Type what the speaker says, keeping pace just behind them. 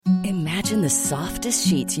Imagine the softest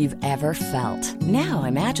sheets you've ever felt. Now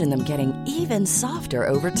imagine them getting even softer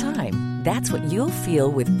over time. That's what you'll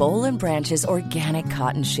feel with Boll & Branch's organic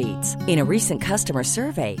cotton sheets. In a recent customer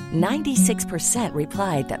survey, 96%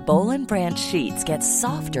 replied that Boll & Branch sheets get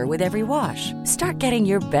softer with every wash. Start getting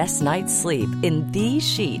your best night's sleep in these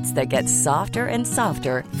sheets that get softer and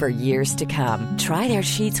softer for years to come. Try their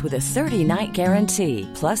sheets with a 30-night guarantee.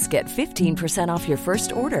 Plus, get 15% off your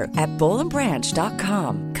first order at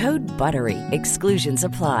bollandbranch.com. Code BUTTERY. Exclusions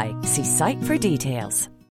apply. See site for details.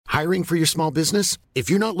 Hiring for your small business? If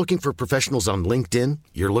you're not looking for professionals on LinkedIn,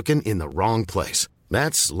 you're looking in the wrong place.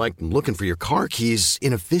 That's like looking for your car keys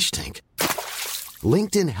in a fish tank.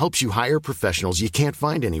 LinkedIn helps you hire professionals you can't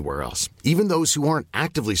find anywhere else, even those who aren't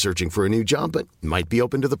actively searching for a new job but might be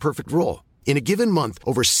open to the perfect role. In a given month,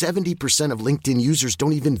 over 70% of LinkedIn users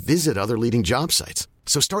don't even visit other leading job sites.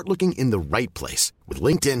 So start looking in the right place. With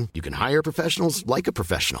LinkedIn, you can hire professionals like a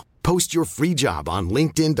professional. Post your free job on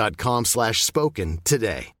linkedin.com/spoken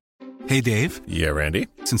today. Hey, Dave. Yeah, Randy.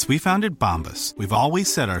 Since we founded Bombas, we've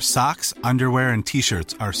always said our socks, underwear, and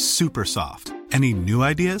T-shirts are super soft. Any new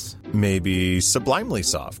ideas? Maybe sublimely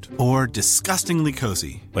soft. Or disgustingly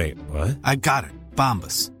cozy. Wait, what? I got it.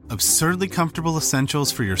 Bombas. Absurdly comfortable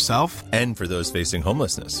essentials for yourself and for those facing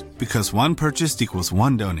homelessness. Because one purchased equals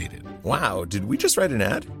one donated. Wow, did we just write an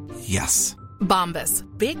ad? Yes. Bombas.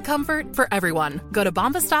 Big comfort for everyone. Go to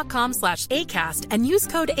bombas.com/ACAST and use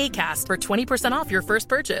code ACAST for 20% off your first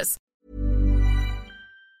purchase.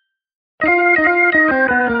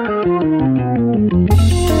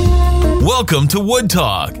 Welcome to Wood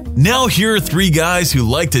Talk. Now here are three guys who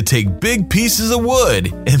like to take big pieces of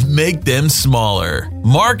wood and make them smaller.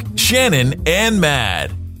 Mark, Shannon, and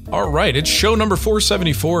Matt. All right, it's show number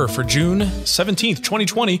 474 for June 17th,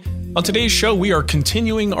 2020. On today's show, we are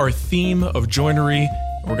continuing our theme of joinery.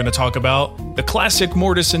 We're going to talk about the classic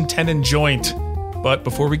mortise and tenon joint. But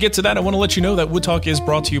before we get to that, I want to let you know that Wood Talk is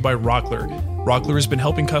brought to you by Rockler. Rockler has been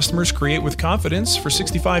helping customers create with confidence for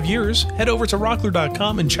 65 years. Head over to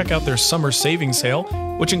rockler.com and check out their summer savings sale,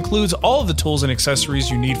 which includes all of the tools and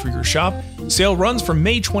accessories you need for your shop. Sale runs from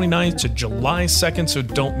May 29th to July 2nd, so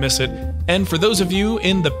don't miss it. And for those of you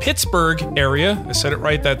in the Pittsburgh area, I said it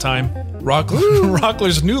right that time,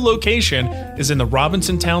 Rockler's new location is in the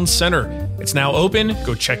Robinson Town Center. It's now open.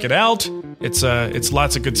 Go check it out. It's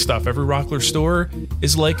lots of good stuff. Every Rockler store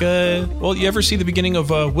is like you ever see the beginning of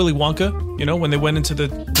Willy Wonka? You know, when they went into the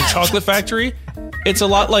chocolate factory? It's a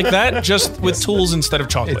lot like that, just with tools instead of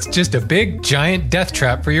chocolate. It's just a big, giant death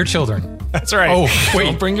trap for your children. That's right. Oh, wait.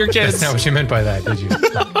 Don't bring your kids. That's not what you meant by that, did you?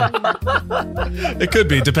 It could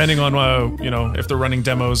be, depending on, if they're running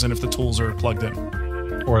demos and if the tools are plugged in.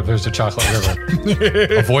 Or if there's a chocolate river.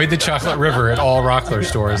 Avoid the chocolate river at all Rockler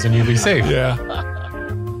stores and you'll be safe. Yeah.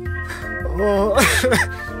 Well,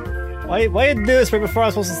 why you do this right before I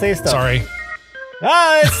was supposed to say stuff? Sorry.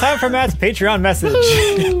 It's time for Matt's Patreon message.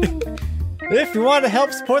 If you want to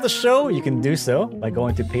help support the show, you can do so by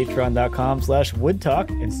going to patreon.com/woodtalk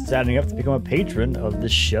and signing up to become a patron of the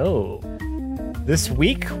show. This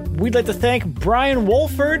week, we'd like to thank Brian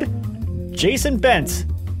Wolford, Jason Bent,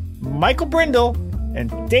 Michael Brindle,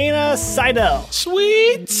 and Dana Seidel.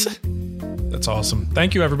 Sweet! That's awesome.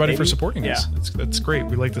 Thank you, everybody, for supporting us. That's great.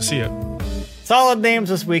 We like to see it. Solid names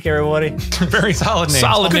this week, everybody. Very solid names.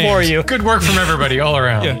 Solid names. For you. Good work from everybody all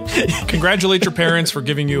around. Yeah. Congratulate your parents for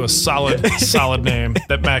giving you a solid name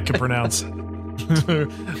that Matt can pronounce.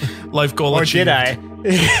 Life goal or achieved. Did I?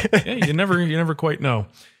 Yeah, you never quite know.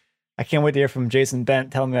 I can't wait to hear from Jason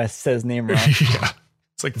Bent telling me I said his name wrong. Yeah.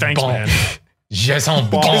 It's like, thanks, man. Jason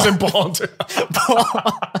Bent. Jason Bent.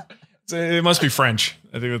 It must be French.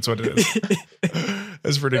 I think that's what it is.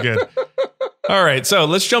 That's pretty good. All right, so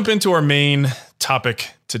let's jump into our main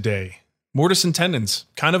topic today. Mortise and tenons,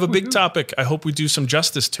 kind of a big topic. I hope we do some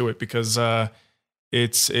justice to it because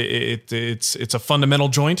it's a fundamental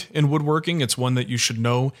joint in woodworking. It's one that you should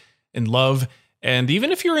know and love. And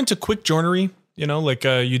even if you're into quick joinery,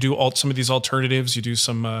 you do some of these alternatives, you do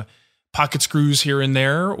some pocket screws here and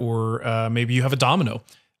there, or maybe you have a domino.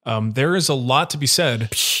 There is a lot to be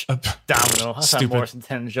said. Domino. That's not Mortise and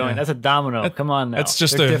tenon joint. Yeah. That's a domino. Come on now. That's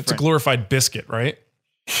just it's a glorified biscuit, right?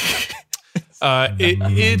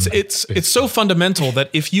 It's so fundamental that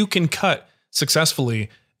if you can cut successfully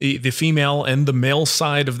the female and the male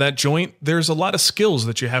side of that joint, there's a lot of skills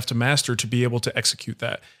that you have to master to be able to execute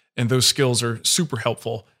that. And those skills are super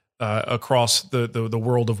helpful across the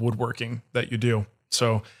world of woodworking that you do.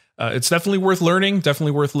 So it's definitely worth learning,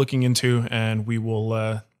 definitely worth looking into, and we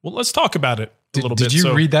will let's talk about it a little bit. Did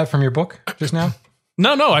you read that from your book just now?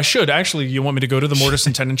 No, I should. Actually, you want me to go to the mortise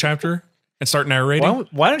and tenon chapter? and start narrating?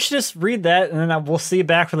 Why don't you just read that, and then we'll see you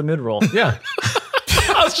back for the mid-roll. Yeah.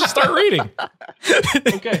 Let's just start reading.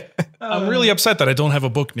 Okay. I'm really upset that I don't have a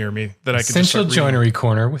book near me that I can just Essential start Joinery reading.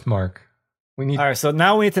 Corner with Mark. We need. All right, so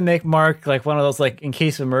now we need to make Mark like one of those like in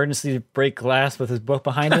case of emergency break glass with his book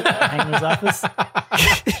behind it, hanging in his office.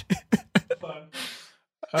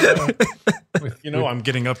 I'm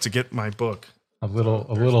getting up to get my book. A little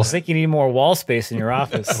I think you need more wall space in your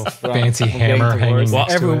office. fancy hammer hanging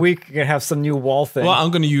next Every to it. week you're gonna have some new wall thing. Well, I'm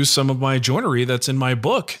going to use some of my joinery that's in my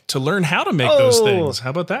book to learn how to make those things. How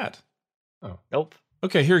about that? Nope.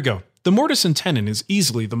 Okay, here we go. The mortise and tenon is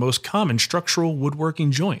easily the most common structural woodworking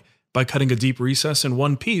joint. By cutting a deep recess in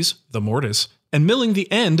one piece, the mortise, and milling the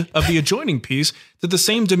end of the adjoining piece to the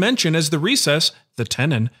same dimension as the recess, the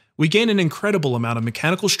tenon, we gain an incredible amount of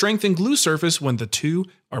mechanical strength and glue surface when the two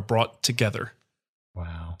are brought together.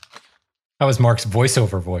 Wow. That was Mark's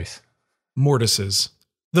voiceover voice. Mortises.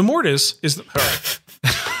 The mortise is the... All right.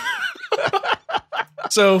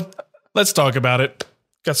 So let's talk about it.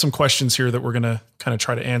 Got some questions here that we're going to kind of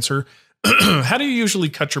try to answer. How do you usually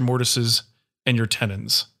cut your mortises and your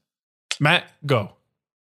tenons? Matt, go.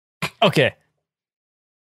 Okay.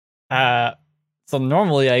 So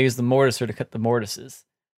normally I use the mortiser to cut the mortises.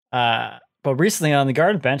 But recently on the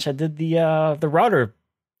garden bench, I did the router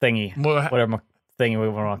thingy, whatever thingy we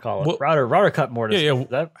want to call it. Router cut mortise.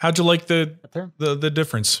 Yeah. How'd you like the term? The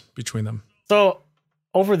difference between them? So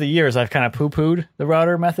over the years, I've kind of poo-pooed the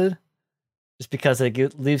router method just because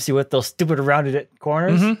it leaves you with those stupid rounded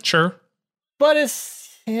corners. Mm-hmm, sure. But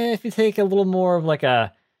if you take a little more of like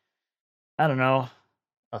a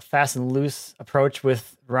fast and loose approach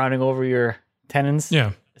with rounding over your tenons.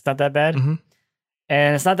 Yeah. It's not that bad. Mm-hmm.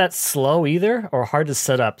 And it's not that slow either or hard to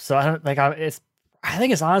set up. So I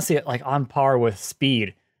think it's honestly like on par with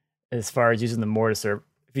speed as far as using the mortiser.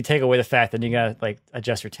 If you take away the fact that you gotta like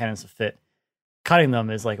adjust your tenons to fit, cutting them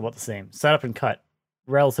is like about the same. Setup and cut,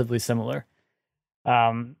 relatively similar.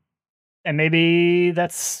 And maybe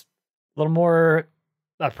that's a little more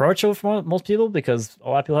approachable for most people because a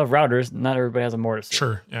lot of people have routers. Not everybody has a mortiser.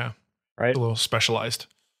 Sure. Yeah. Right. A little specialized.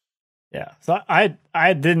 Yeah. So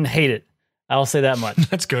I didn't hate it. I'll say that much.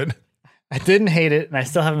 That's good. I didn't hate it, and I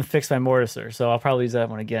still haven't fixed my mortiser, so I'll probably use that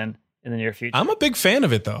one again in the near future. I'm a big fan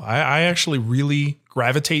of it, though. I actually really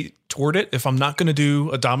gravitate toward it. If I'm not going to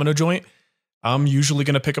do a domino joint, I'm usually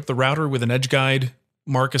going to pick up the router with an edge guide,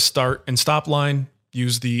 mark a start and stop line,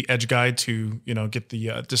 use the edge guide to get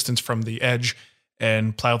the distance from the edge,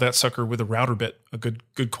 and plow that sucker with a router bit, a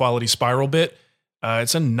good quality spiral bit.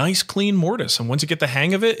 It's a nice, clean mortise, and once you get the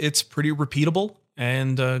hang of it, it's pretty repeatable.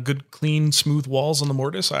 And good, clean, smooth walls on the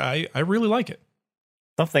mortise. I really like it.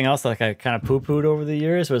 Something else like I kind of poo-pooed over the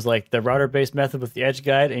years was like the router-based method with the edge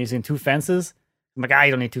guide and using two fences. I'm like,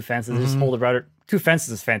 you don't need two fences. Just hold the router. Two fences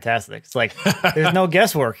is fantastic. It's like, there's no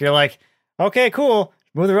guesswork. You're like, okay, cool.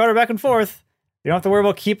 Move the router back and forth. You don't have to worry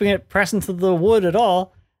about keeping it pressing to the wood at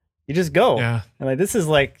all. You just go. Yeah. And like, this is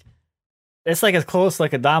like, it's like as close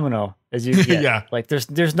like a domino as you get. Yeah. Like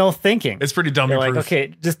there's no thinking. It's pretty dummy You're proof. like,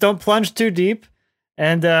 okay, just don't plunge too deep.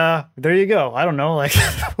 And there you go. I don't know. Like,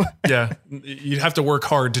 yeah, you'd have to work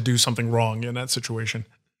hard to do something wrong in that situation.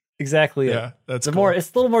 Exactly. Yeah, that's it's cool. It's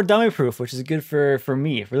a little more dummy proof, which is good for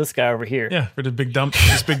me, for this guy over here. Yeah, for this big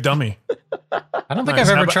dummy. I don't think I've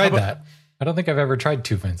ever tried that. I don't think I've ever tried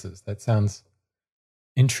two fences. That sounds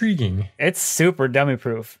intriguing. It's super dummy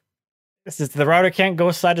proof. It's just the router can't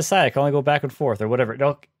go side to side. It can only go back and forth or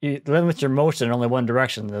whatever. You limit your motion in only one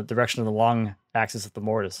direction, the direction of the long axis of the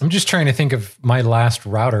mortise. I'm just trying to think of my last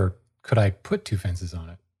router. Could I put two fences on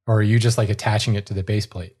it? Or are you just like attaching it to the base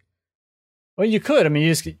plate? Well, you could. I mean,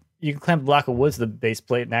 you can clamp a block of wood to the base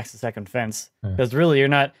plate and axe the second fence. Because really, you're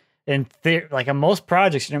not, like on most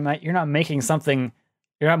projects, you're not making something,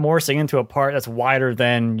 you're not mortising into a part that's wider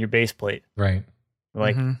than your base plate. Right.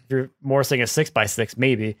 Like if you're mortising a 6x6,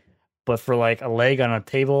 maybe. But for like a leg on a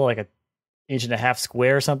table, like 1.5 inch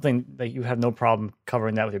square or something, like you have no problem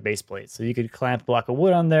covering that with your base plate. So you could clamp a block of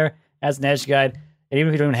wood on there as an edge guide. And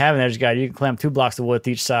even if you don't even have an edge guide, you can clamp 2 blocks of wood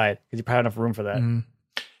to each side because you probably have enough room for that.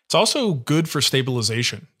 It's also good for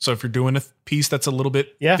stabilization. So if you're doing a piece that's a little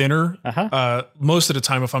bit thinner, most of the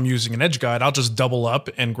time if I'm using an edge guide, I'll just double up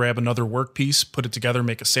and grab another work piece, put it together,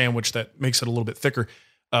 make a sandwich that makes it a little bit thicker.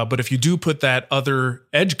 But if you do put that other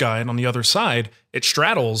edge guide on the other side, it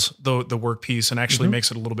straddles the work piece and actually makes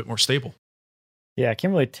it a little bit more stable. Yeah, it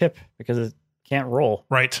can't really tip because it can't roll.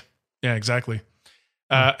 Right. Yeah, exactly.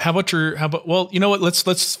 How about well, you know what?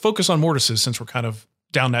 Let's focus on mortises since we're kind of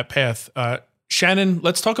down that path. Shannon,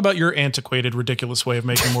 let's talk about your antiquated, ridiculous way of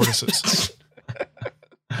making mortises.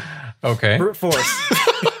 Okay. Brute force.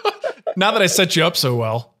 Now that I set you up so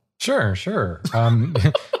well. Sure. Sure.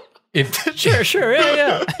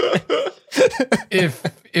 Yeah.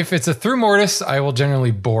 If it's a through mortise, I will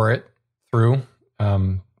generally bore it through.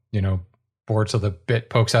 Bore it so the bit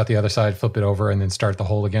pokes out the other side, flip it over, and then start the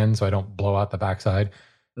hole again so I don't blow out the backside.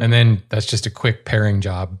 And then that's just a quick pairing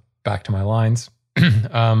job back to my lines.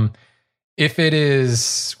 If it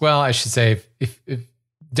is, well, I should say, if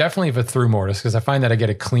definitely if a through mortise, because I find that I get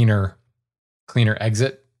a cleaner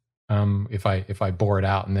exit if I bore it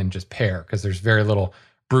out and then just pair, because there's very little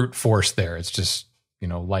brute force there. It's just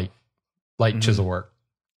light chisel work,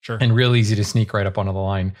 sure, and real easy to sneak right up onto the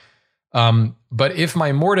line. But if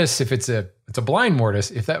my mortise, if it's a blind mortise,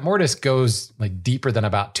 if that mortise goes like deeper than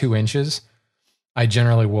about 2 inches, I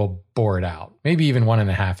generally will bore it out, maybe even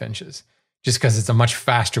 1.5 inches, just because it's a much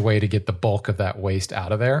faster way to get the bulk of that waste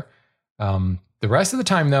out of there. The rest of the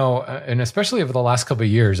time, though, and especially over the last couple of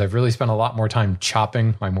years, I've really spent a lot more time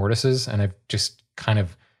chopping my mortises, and I've just kind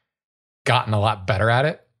of gotten a lot better at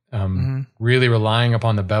it. Really relying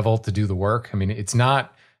upon the bevel to do the work. I mean, it's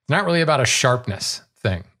not really about a sharpness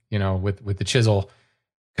thing, with the chisel,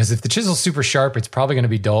 because if the chisel's super sharp, it's probably going to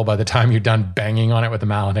be dull by the time you're done banging on it with a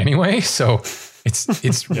mallet anyway. So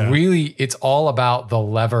it's really, it's all about the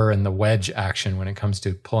lever and the wedge action when it comes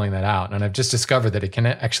to pulling that out. And I've just discovered that it can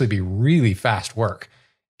actually be really fast work.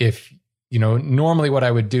 If, normally what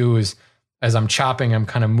I would do is, as I'm chopping, I'm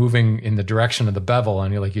kind of moving in the direction of the bevel,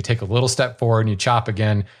 and you take a little step forward and you chop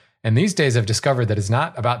again. And these days I've discovered that it's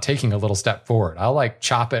not about taking a little step forward. I'll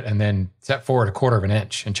chop it and then step forward 1/4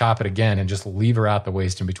 inch and chop it again and just lever out the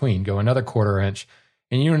waste in between. Go another 1/4 inch,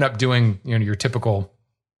 and you end up doing, your typical,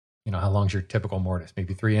 how long's your typical mortise?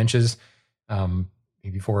 Maybe 3 inches,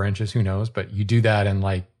 maybe 4 inches, who knows? But you do that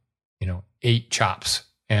in 8 chops.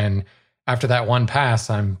 And after that one pass,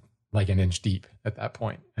 I'm like 1 inch deep at that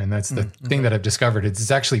point. And that's the thing that I've discovered.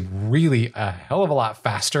 It's actually really a hell of a lot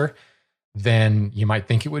faster than you might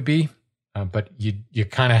think it would be. But you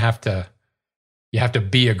kind of have to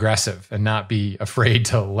be aggressive and not be afraid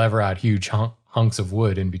to lever out huge hunks of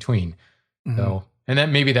wood in between. So, and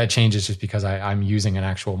then maybe that changes just because I'm using an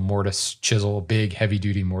actual mortise chisel, big heavy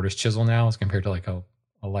duty mortise chisel now, as compared to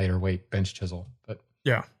a lighter weight bench chisel. But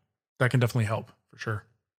yeah, that can definitely help for sure.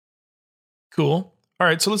 Cool. All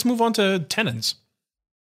right, so let's move on to tenons.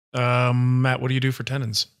 Matt, what do you do for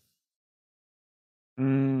tenons?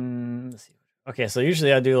 Let's see. Okay, so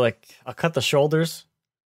usually I do I'll cut the shoulders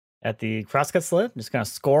at the crosscut sled, just kind of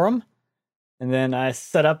score them, and then I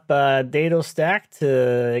set up a dado stack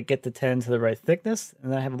to get the tenon to the right thickness,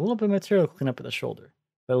 and then I have a little bit of material to clean up at the shoulder.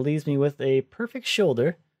 But it leaves me with a perfect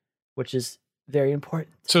shoulder, which is very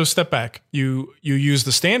important. So step back. You use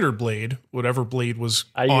the standard blade, whatever blade was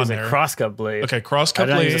on there. I use a crosscut blade. Okay, crosscut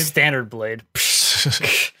blade. I don't use a standard blade.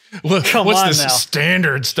 Look, Come what's on this now.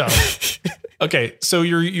 Standard stuff? Okay, so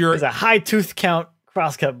you're There's a high tooth count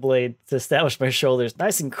crosscut blade to establish my shoulders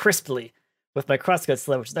nice and crisply with my crosscut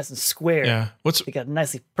sled, which is nice and square. Yeah. They got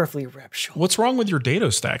nicely perfectly wrapped shoulders. What's wrong with your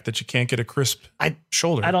dado stack that you can't get a crisp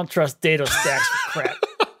shoulder? I don't trust dado stacks for crap.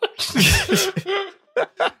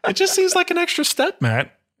 It just seems like an extra step,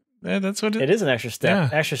 Matt. Yeah, that's what it is. An extra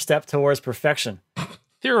step. Yeah. Extra step towards perfection.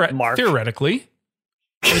 Theoretically.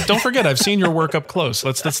 Don't forget, I've seen your work up close.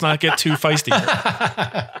 Let's not get too feisty here.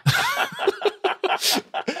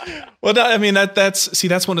 Well, no, I mean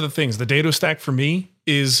that's one of the things. The dado stack for me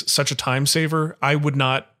is such a time saver. I could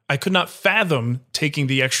not fathom taking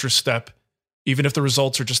the extra step, even if the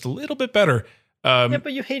results are just a little bit better. Yeah,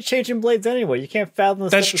 but you hate changing blades anyway. You can't fathom the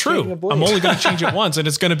That's step of true. changing a blade. I'm only going to change it once, and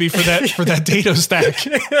it's going to be for that dado stack.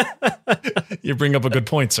 You bring up a good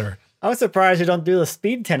point, sir. I'm surprised you don't do the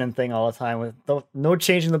speed tenon thing all the time with no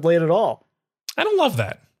changing the blade at all. I don't love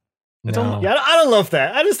that. I don't love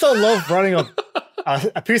that. I just don't love running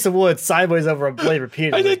a piece of wood sideways over a blade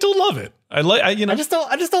repeatedly. I don't love it. I just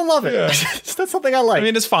don't love it. Yeah. That's something I like. I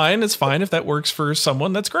mean, it's fine. It's fine if that works for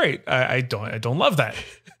someone. That's great. I don't love that.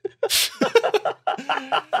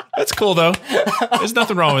 That's cool though. There's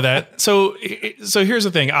nothing wrong with that. So here's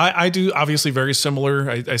the thing. I do obviously very similar.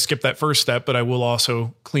 I skip that first step, but I will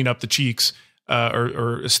also clean up the cheeks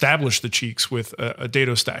or establish the cheeks with a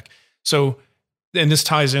dado stack. So, and this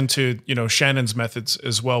ties into, Shannon's methods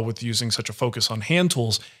as well with using such a focus on hand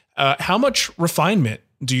tools. How much refinement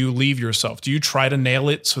do you leave yourself? Do you try to nail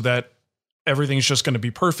it so that everything's just going to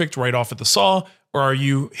be perfect right off at the saw? Or are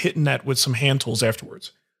you hitting that with some hand tools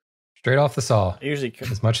afterwards? Straight off the saw. I usually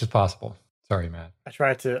as much as possible. Sorry, Matt.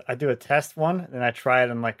 I do a test one, and I try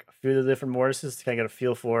it on a few of the different mortises to kind of get a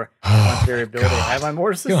feel for how much variability I have on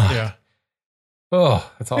mortises. God. Yeah.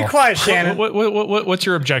 Oh, that's all. Be quiet, Shannon. What's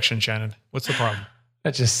your objection, Shannon? What's the problem?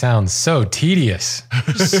 That just sounds so tedious.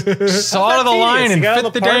 Just saw to the line and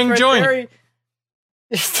fit the dang joint.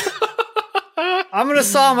 I'm going to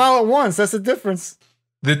saw them all at once. That's the difference.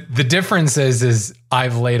 The difference is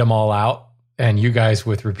I've laid them all out, and you guys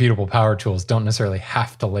with repeatable power tools don't necessarily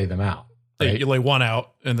have to lay them out. Right? You lay one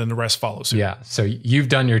out, and then the rest follows. Yeah. So you've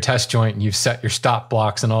done your test joint, and you've set your stop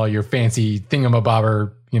blocks and all your fancy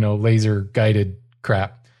thingamabobber, laser guided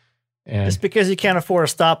crap. And just because you can't afford a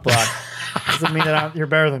stop block doesn't mean that you're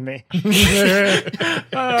better than me. You're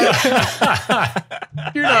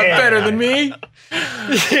not better than me.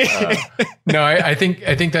 No, I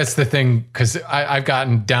think that's the thing, because I've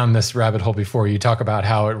gotten down this rabbit hole before. You talk about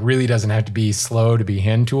how it really doesn't have to be slow to be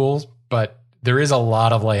hand tools, but there is a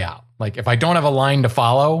lot of layout. Like if I don't have a line to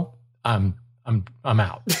follow, I'm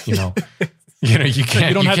out. You can't.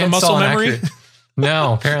 You don't have the muscle memory.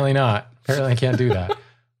 No, apparently not. Apparently I can't do that.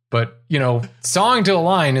 But sawing to a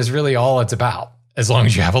line is really all it's about, as long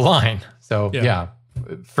as you have a line. So yeah,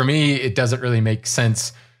 for me, it doesn't really make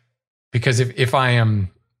sense, because if I am,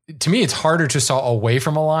 to me, it's harder to saw away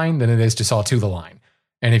from a line than it is to saw to the line.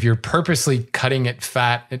 And if you're purposely cutting it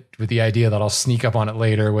fat with the idea that I'll sneak up on it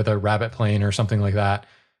later with a rabbit plane or something like that,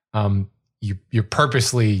 you're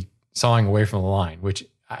purposely sawing away from the line, which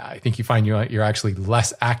I think you find you're actually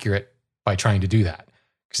less accurate by trying to do that.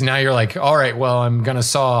 Because now you're like, all right, well, I'm going to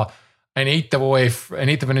saw an eighth of an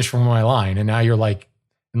inch from my line. And now you're like,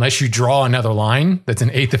 unless you draw another line that's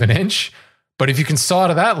an eighth of an inch, but if you can saw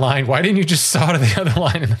to that line, why didn't you just saw to the other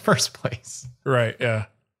line in the first place? Right. Yeah.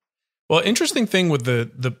 Well, interesting thing with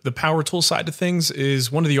the power tool side of things is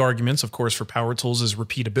one of the arguments, of course, for power tools is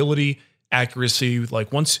repeatability, accuracy. Like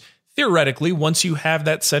theoretically, once you have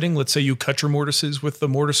that setting, let's say you cut your mortises with the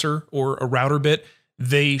mortiser or a router bit,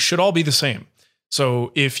 they should all be the same.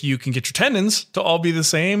 So if you can get your tendons to all be the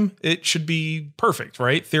same, it should be perfect,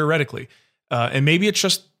 right? Theoretically. And maybe it's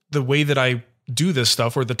just the way that I do this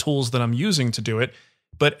stuff or the tools that I'm using to do it.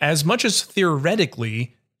 But as much as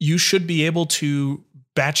theoretically, you should be able to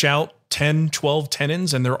batch out 10, 12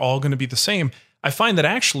 tendons and they're all going to be the same. I find that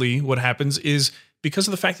actually what happens is because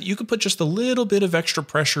of the fact that you can put just a little bit of extra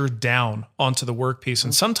pressure down onto the workpiece.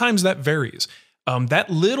 And sometimes that varies. That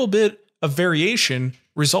little bit of variation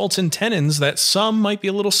results in tendons that some might be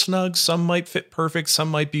a little snug, some might fit perfect,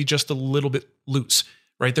 some might be just a little bit loose,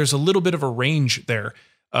 right? There's a little bit of a range there.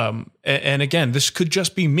 And again, this could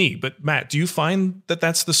just be me, but Matt, do you find that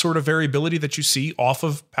that's the sort of variability that you see off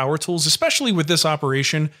of power tools, especially with this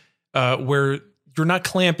operation where you're not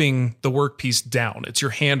clamping the workpiece down, it's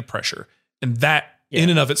your hand pressure. And that in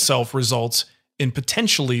and of itself results in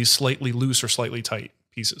potentially slightly loose or slightly tight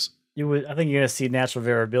pieces. I think you're going to see natural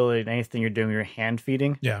variability in anything you're doing. You're hand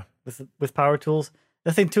feeding. Yeah. With power tools.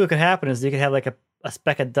 The thing too that could happen is you could have like a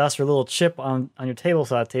speck of dust or a little chip on your table,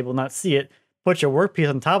 not see it, put your workpiece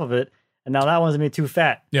on top of it, and now that one's going to be too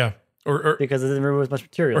fat. Yeah. Or because it doesn't remove as much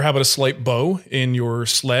material. Or how about a slight bow in your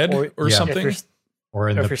sled or something? Or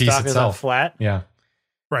in the piece itself. Flat. Yeah.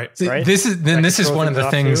 Right. See, right. This is one of the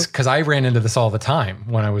things, because I ran into this all the time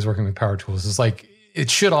when I was working with power tools. It's like, it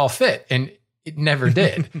should all fit, and it never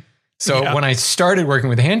did. So when I started working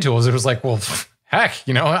with hand tools, it was like, well, heck,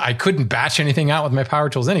 I couldn't batch anything out with my power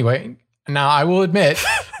tools anyway. Now, I will admit,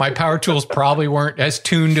 my power tools probably weren't as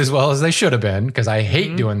tuned as well as they should have been, because I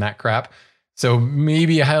hate doing that crap. So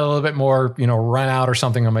maybe I had a little bit more, run out or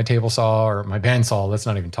something on my table saw or my bandsaw. Let's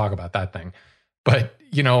not even talk about that thing. But,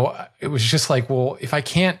 it was just like, well, if I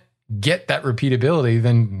can't get that repeatability,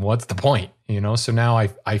 then what's the point? So now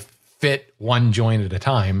I fit one joint at a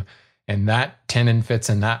time, and that tenon fits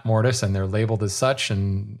in that mortise, and they're labeled as such.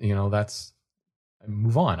 And, I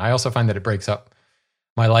move on. I also find that it breaks up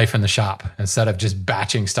my life in the shop. Instead of just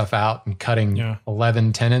batching stuff out and cutting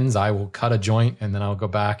 11 tenons, I will cut a joint, and then I'll go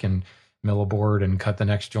back and mill a board and cut the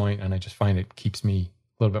next joint. And I just find it keeps me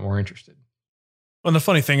a little bit more interested. And the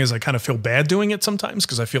funny thing is I kind of feel bad doing it sometimes,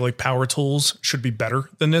 because I feel like power tools should be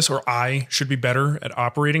better than this, or I should be better at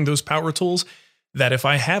operating those power tools. That if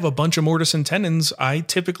I have a bunch of mortise and tendons, I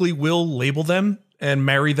typically will label them and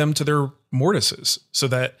marry them to their mortises. So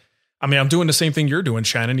that, I'm doing the same thing you're doing,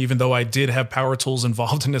 Shannon, even though I did have power tools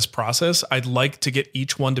involved in this process. I'd like to get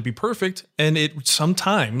each one to be perfect. And it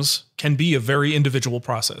sometimes can be a very individual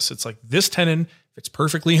process. It's like, this tenon fits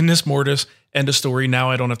perfectly in this mortise, end of story.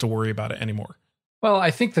 Now I don't have to worry about it anymore. Well,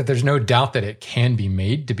 I think that there's no doubt that it can be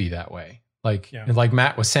made to be that way. Like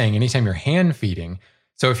Matt was saying, anytime you're hand feeding.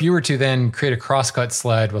 So if you were to then create a crosscut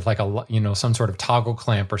sled with like some sort of toggle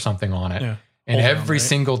clamp or something on it, and every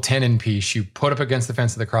single tenon piece you put up against the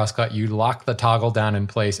fence of the crosscut, you lock the toggle down in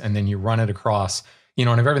place, and then you run it across, and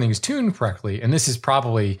if everything is tuned correctly, and this is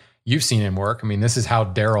probably, you've seen him work. This is how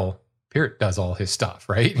Daryl Peart does all his stuff,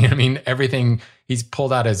 right? I mean, everything, he's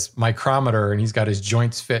pulled out his micrometer and he's got his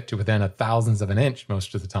joints fit to within a thousandth of an inch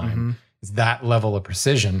most of the time. It's that level of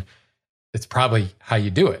precision. It's probably how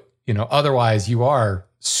you do it. Otherwise you are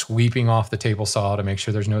sweeping off the table saw to make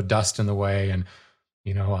sure there's no dust in the way. And,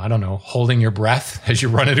 I don't know, holding your breath as you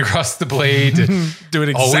run it across the blade. Do it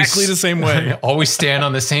exactly the same way. Always stand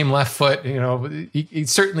on the same left foot. It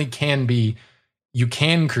certainly can be, you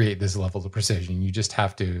can create this level of precision. You just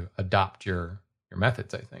have to adopt your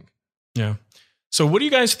methods, I think. Yeah. So what do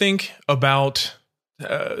you guys think about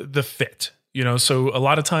the fit? So a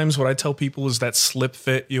lot of times what I tell people is that slip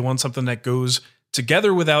fit, you want something that goes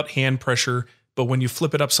together without hand pressure, but when you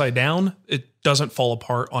flip it upside down, it doesn't fall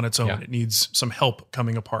apart on its own. Yeah. It needs some help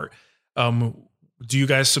coming apart. Do you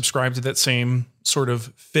guys subscribe to that same sort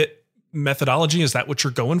of fit methodology? Is that what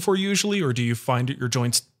you're going for usually? Or do you find that your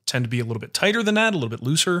joints tend to be a little bit tighter than that, a little bit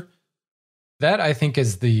looser? That I think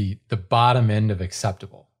is the bottom end of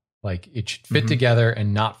acceptable. Like it should fit together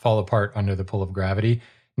and not fall apart under the pull of gravity.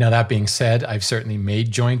 Now, that being said, I've certainly made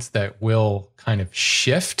joints that will kind of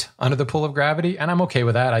shift under the pull of gravity, and I'm okay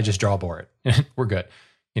with that. I just draw bore it. We're good.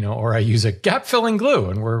 Or I use a gap filling glue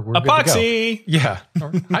and we're epoxy. Good to go. Yeah.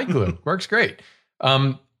 Or high glue works great.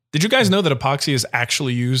 Did you guys know that epoxy is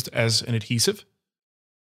actually used as an adhesive?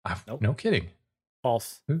 Nope. No kidding.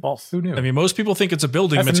 False. Who knew? I mean, most people think it's a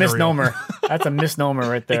building That's material. A misnomer. That's a misnomer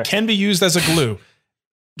right there. It can be used as a glue.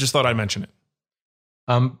 Just thought I'd mention it.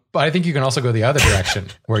 But I think you can also go the other direction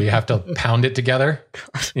where you have to pound it together.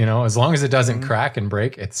 As long as it doesn't crack and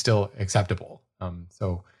break, it's still acceptable.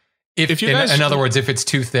 So if you guys, in other words, if it's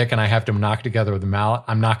too thick and I have to knock together with a mallet,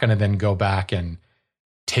 I'm not going to then go back and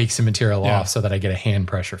take some material off so that I get a hand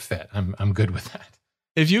pressure fit. I'm good with that.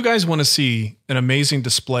 If you guys want to see an amazing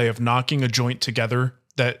display of knocking a joint together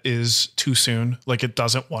that is too soon, like it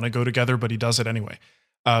doesn't want to go together, but he does it anyway,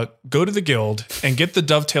 go to the Guild and get the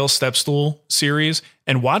Dovetail Step Stool series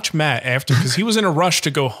and watch Matt after, because he was in a rush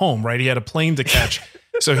to go home, right? He had a plane to catch,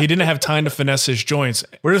 so he didn't have time to finesse his joints.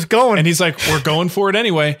 We're just going. And he's like, we're going for it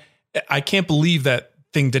anyway. I can't believe that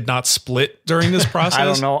thing did not split during this process. I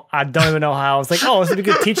don't know. I don't even know how. I was like, oh, this is a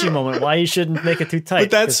good teaching moment. Why you shouldn't make it too tight?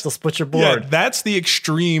 But that's still split your board. Yeah, that's the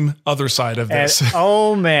extreme other side of this. And,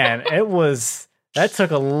 oh man, that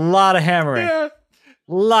took a lot of hammering. Yeah.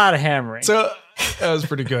 A lot of hammering. So that was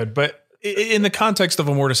pretty good. But in the context of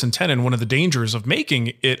a mortise and tenon, one of the dangers of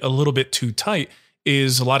making it a little bit too tight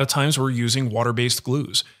is a lot of times we're using water-based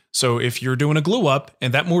glues. So if you're doing a glue up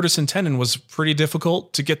and that mortise and tenon was pretty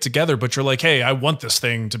difficult to get together, but you're like, hey, I want this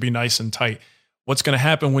thing to be nice and tight. What's going to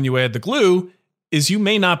happen when you add the glue is you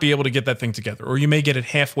may not be able to get that thing together, or you may get it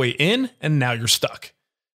halfway in and now you're stuck,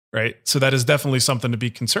 right? So that is definitely something to be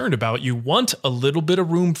concerned about. You want a little bit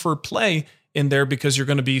of room for play in there because you're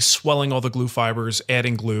going to be swelling all the glue fibers,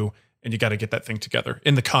 adding glue, and you got to get that thing together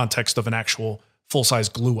in the context of an actual full-size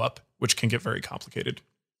glue up, which can get very complicated.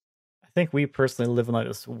 I think we personally live in like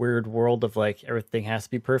this weird world of like everything has to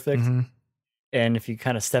be perfect. And if you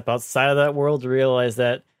kind of step outside of that world, you realize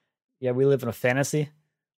that, yeah, we live in a fantasy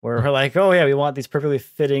where we're like, oh yeah, we want these perfectly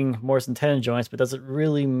fitting mortise and tenon joints, but does it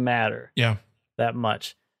really matter that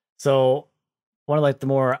much? So one of like the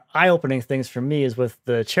more eye-opening things for me is with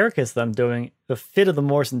the chair kits that I'm doing, the fit of the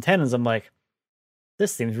mortise and tenons, I'm like,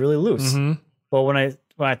 this seems really loose. But when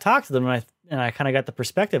I talk to them and I kind of got the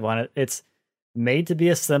perspective on it, it's made to be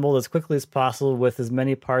assembled as quickly as possible with as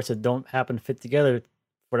many parts that don't happen to fit together for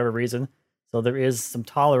whatever reason. So there is some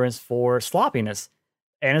tolerance for sloppiness.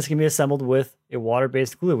 And it's going to be assembled with a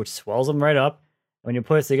water-based glue, which swells them right up. When you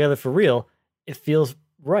put it together for real, it feels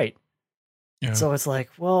right. Yeah. So it's like,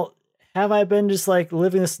 well, have I been just like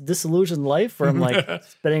living this disillusioned life where I'm like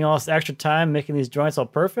spending all this extra time making these joints all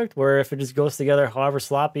perfect, where if it just goes together however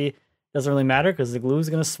sloppy, it doesn't really matter because the glue is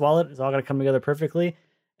going to swell it. It's all going to come together perfectly.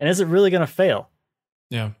 And is it really going to fail?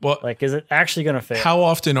 Yeah. Well, like, is it actually going to fail? How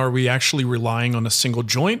often are we actually relying on a single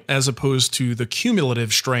joint as opposed to the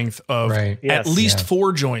cumulative strength of at least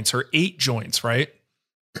 4 joints or 8 joints, right?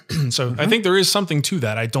 So I think there is something to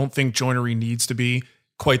that. I don't think joinery needs to be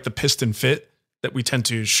quite the piston fit that we tend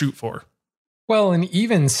to shoot for. Well, and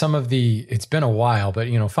even some of it's been a while, but,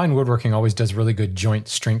 Fine Woodworking always does really good joint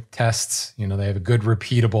strength tests. They have a good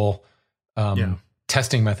repeatable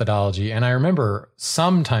testing methodology. And I remember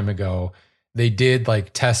some time ago, they did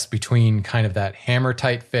like tests between kind of that hammer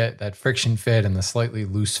tight fit, that friction fit, and the slightly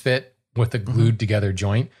loose fit with a glued together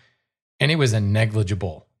joint. And it was a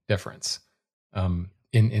negligible difference in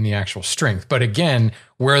the actual strength. But again,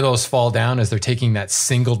 where those fall down is they're taking that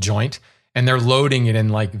single joint and they're loading it in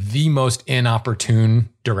like the most inopportune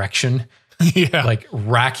direction. Like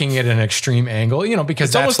racking it at an extreme angle, because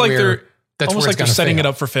it's that's almost like where, they're setting it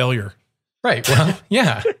up for failure. Right. Well,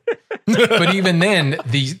 yeah. But even then,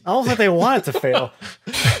 I don't think they want it to fail.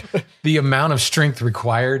 the amount of strength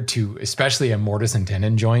required to, especially a mortise and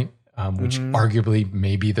tenon joint, which arguably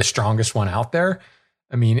may be the strongest one out there.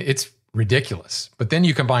 I mean, it's ridiculous. But then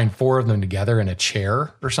you combine 4 of them together in a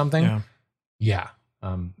chair or something. Yeah.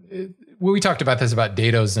 We talked about this about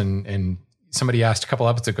dados, and somebody asked a couple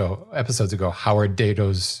episodes ago, how are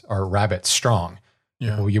dados or rabbits strong?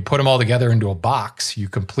 Yeah. Well, you put them all together into a box, you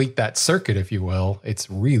complete that circuit, if you will. It's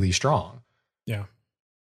really strong. Yeah.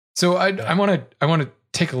 So I want to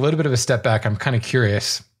take a little bit of a step back. I'm kind of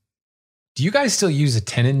curious. Do you guys still use a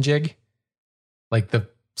tenon jig? Like the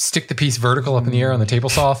stick the piece vertical up in the air on the table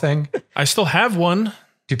saw thing? I still have one.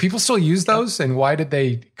 Do people still use those? And why did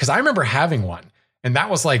they? Because I remember having one, and that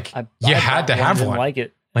was like you had to have one. Like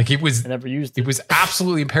it. Like it was. I never used it. It was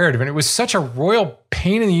absolutely imperative, and it was such a royal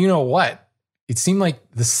pain in the you know what. It seemed like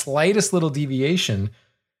the slightest little deviation,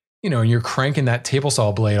 and you're cranking that table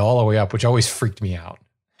saw blade all the way up, which always freaked me out.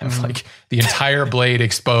 Have like the entire blade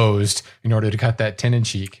exposed in order to cut that tenon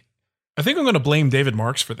cheek. I think I'm going to blame David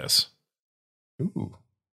Marks for this. Ooh.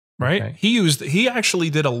 Right? Okay. He actually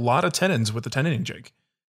did a lot of tenons with the tenoning jig.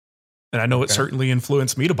 And I know it certainly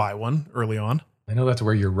influenced me to buy one early on. I know that's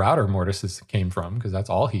where your router mortises came from, because that's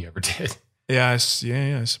all he ever did. Yeah, I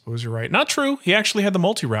suppose you're right. Not true. He actually had the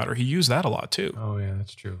multi-router. He used that a lot too. Oh yeah,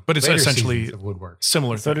 that's true. But it's Later essentially woodwork.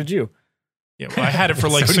 Similar. So did you. Yeah, well, I had it for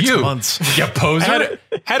like 6 months. Yeah, poser.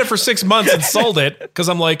 Had it for 6 months and sold it because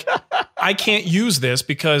I'm like, I can't use this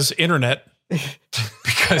because internet.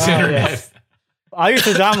 Internet. Yes. I'll use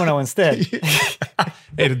the domino instead.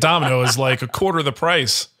 Hey, the domino is like a quarter of the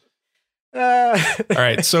price. All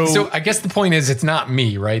right, so I guess the point is, it's not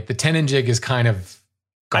me, right? The tenon jig is kind of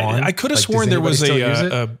gone. I could have sworn there was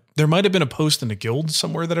there might have been a post in the guild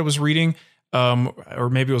somewhere that I was reading, or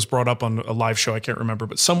maybe it was brought up on a live show. I can't remember,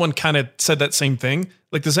 but someone kind of said that same thing.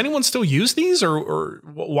 Like, does anyone still use these, or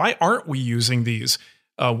why aren't we using these?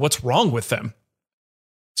 What's wrong with them?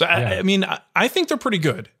 So I mean, I think they're pretty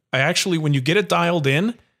good. I actually, when you get it dialed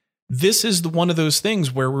in, this is one of those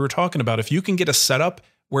things where we were talking about. If you can get a setup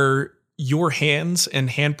where your hands and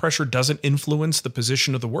hand pressure doesn't influence the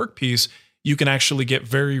position of the workpiece, you can actually get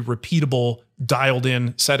very repeatable dialed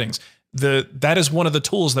in settings. That is one of the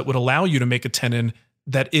tools that would allow you to make a tenon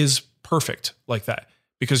that is perfect like that,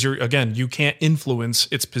 because you can't influence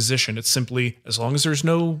its position. It's simply, as long as there's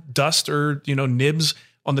no dust or, nibs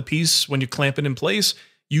on the piece when you clamp it in place,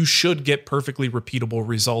 you should get perfectly repeatable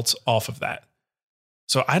results off of that.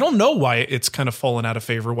 So I don't know why it's kind of fallen out of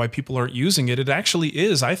favor, why people aren't using it. It actually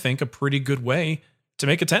is, I think, a pretty good way to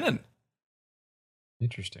make a tenon.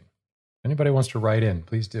 Interesting. If anybody wants to write in,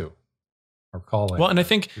 please do. Or call in. Well, and I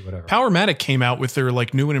think Powermatic came out with their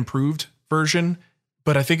like new and improved version,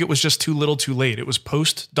 but I think it was just too little too late. It was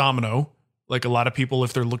post Domino. Like a lot of people,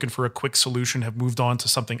 if they're looking for a quick solution, have moved on to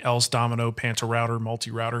something else, Domino, Panta-Router,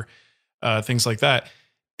 multi-router, things like that.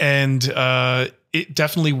 And it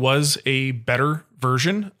definitely was a better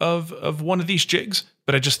version of one of these jigs,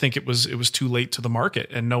 but I just think it was too late to the market,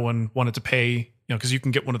 and no one wanted to pay, because you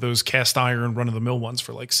can get one of those cast iron run of the mill ones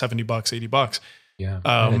for like $70, $80. Yeah.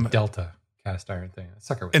 And a Delta cast iron thing.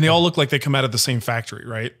 And they all look like they come out of the same factory,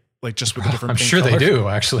 right? Like just with a different I'm paint sure color. They do,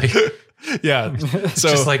 actually. Yeah. So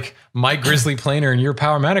just like my Grizzly planer and your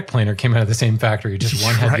Powermatic planer came out of the same factory. Just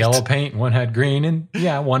one had yellow paint, one had green, and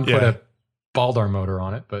one put a Baldar motor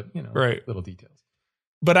on it, but little details.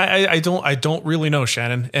 But I don't really know,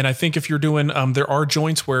 Shannon. And I think if you're doing, there are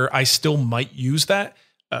joints where I still might use that.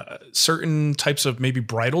 Certain types of maybe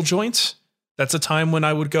bridle joints. That's a time when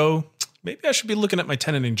I would go, maybe I should be looking at my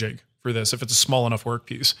tenoning jig for this if it's a small enough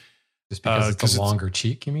workpiece. Just because it's a longer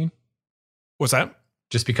cheek, you mean? What's that?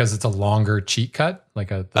 Just because it's a longer cheek cut, like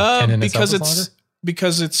the tenon itself is longer?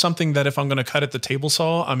 Because it's something that if I'm going to cut at the table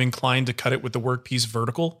saw, I'm inclined to cut it with the workpiece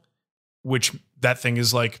vertical, which that thing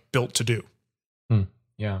is like built to do.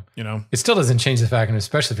 Yeah. It still doesn't change the fact, and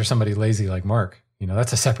especially for somebody lazy like Mark,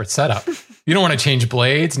 that's a separate setup. You don't want to change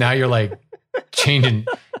blades. Now you're like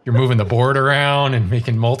you're moving the board around and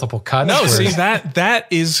making multiple cuts. No, see, that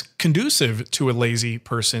is conducive to a lazy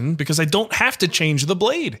person because I don't have to change the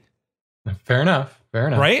blade. Fair enough.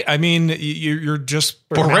 Right? I mean, you're just.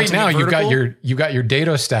 But right now you got your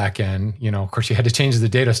dado stack in. Of course, you had to change the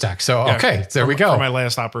dado stack. So there we go. For my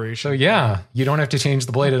last operation. So you don't have to change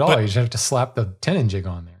the blade at all. You just have to slap the tenon jig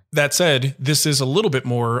on there. That said, this is a little bit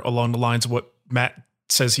more along the lines of what Matt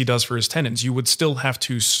says he does for his tenons. You would still have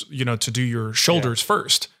to, to do your shoulders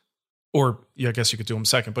first. Or I guess you could do them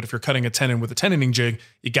second. But if you're cutting a tenon with a tenoning jig,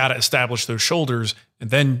 you got to establish those shoulders, and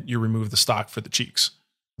then you remove the stock for the cheeks.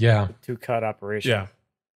 Yeah. 2-cut operation. Yeah.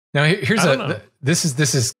 Now here's this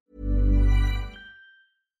is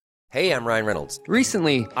Hey, I'm Ryan Reynolds.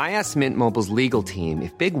 Recently, I asked Mint Mobile's legal team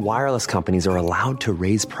if big wireless companies are allowed to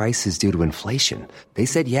raise prices due to inflation. They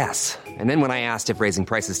said yes. And then when I asked if raising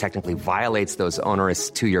prices technically violates those onerous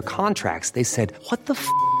two-year contracts, they said, "What the f***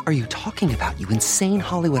 are you talking about, you insane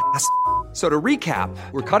Hollywood ass?" So to recap,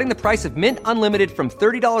 we're cutting the price of Mint Unlimited from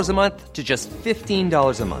 $30 a month to just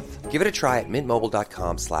 $15 a month. Give it a try at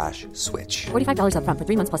mintmobile.com/switch. $45 up front for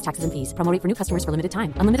 3 months plus taxes and fees. Promo rate for new customers for limited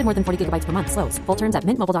time. Unlimited more than 40 gigabytes per month. Slows full terms at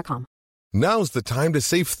mintmobile.com. Now's the time to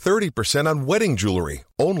save 30% on wedding jewelry,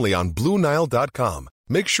 only on BlueNile.com.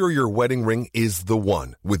 Make sure your wedding ring is the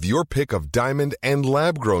one with your pick of diamond and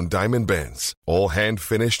lab-grown diamond bands, all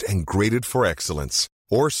hand-finished and graded for excellence.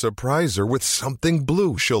 Or surprise her with something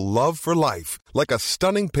blue she'll love for life, like a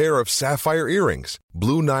stunning pair of sapphire earrings.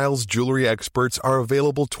 Blue Nile's jewelry experts are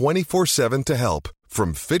available 24/7 to help,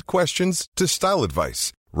 from fit questions to style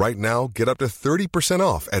advice. Right now, get up to 30%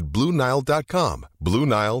 off at BlueNile.com.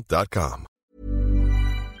 BlueNile.com.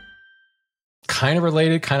 Kind of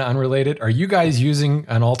related, kind of unrelated. Are you guys using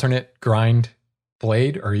an alternate grind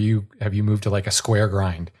blade, or have you moved to like a square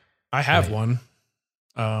grind? I have one.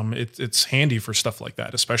 It's handy for stuff like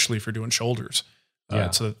that, especially if you're doing shoulders.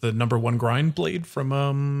 It's the number 1 grind blade from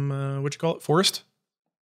what you call it, Forest.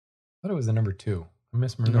 I thought it was the number 2. I'm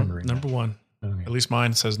misremembering. Number 1. Okay. At least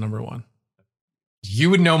mine says number 1.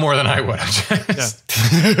 You would know more than I would.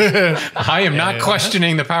 I am not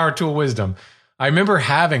questioning the power tool wisdom. I remember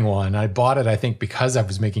having one. I bought it, I think, because I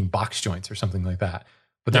was making box joints or something like that.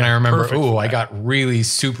 But then I remember, I got really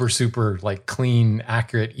super like clean,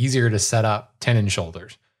 accurate, easier to set up tenon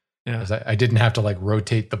shoulders. Yeah, I didn't have to like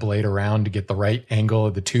rotate the blade around to get the right angle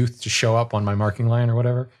of the tooth to show up on my marking line or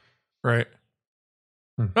whatever. Right.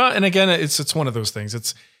 Well, and again, it's one of those things.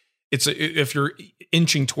 It's if you're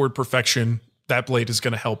inching toward perfection, that blade is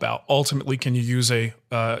going to help out. Ultimately, can you use a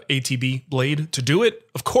ATB blade to do it?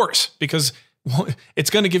 Of course, because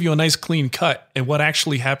it's going to give you a nice clean cut. And what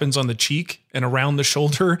actually happens on the cheek and around the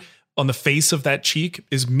shoulder on the face of that cheek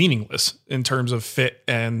is meaningless in terms of fit.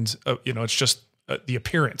 And, it's just the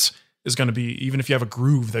appearance is going to be, even if you have a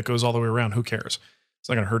groove that goes all the way around, who cares? It's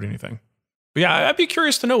not going to hurt anything. But yeah, I'd be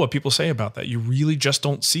curious to know what people say about that. You really just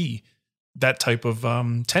don't see that type of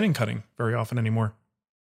tenon cutting very often anymore.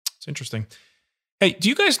 It's interesting. Hey, do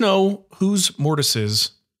you guys know whose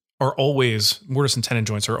mortise and tenon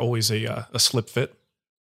joints are always a slip fit?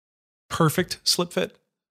 Perfect slip fit?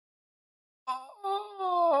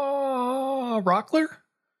 Rockler?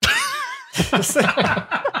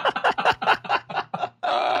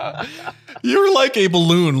 You're like a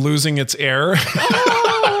balloon losing its air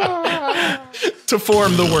to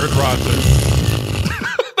form the word Rockler.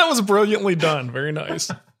 That was brilliantly done. Very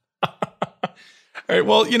nice. All right.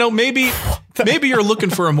 Well, maybe you're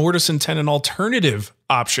looking for a mortise and tenon alternative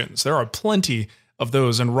options. There are plenty of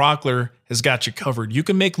those, and Rockler has got you covered. You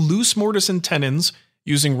can make loose mortise and tenons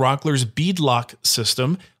using Rockler's bead lock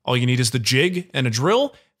system. All you need is the jig and a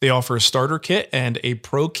drill. They offer a starter kit and a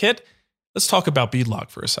pro kit. Let's talk about bead lock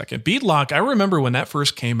for a second. Bead lock, I remember when that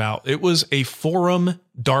first came out, it was a forum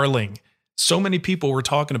darling. So many people were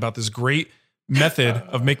talking about this great method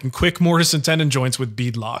of making quick mortise and tenon joints with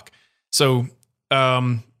bead lock. So,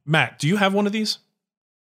 Matt, do you have one of these?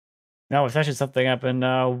 No, it's actually something I've been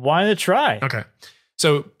wanting to try. Okay.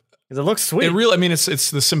 So because it looks sweet. It's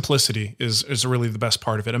the simplicity is really the best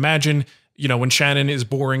part of it. Imagine, when Shannon is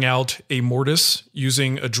boring out a mortise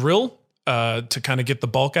using a drill to kind of get the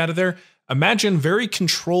bulk out of there. Imagine very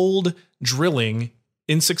controlled drilling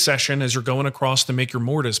in succession as you're going across to make your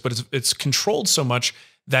mortise, but it's controlled so much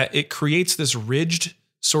that it creates this ridged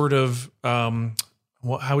sort of, how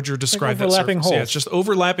would you describe that? Overlapping holes. Yeah, it's just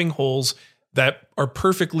overlapping holes that are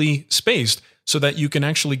perfectly spaced so that you can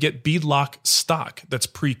actually get bead lock stock that's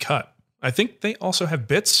pre-cut. I think they also have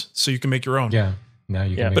bits so you can make your own. Yeah. Now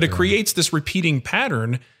you can. But it creates this repeating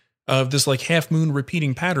pattern of this like half moon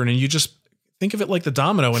repeating pattern. And you just think of it like the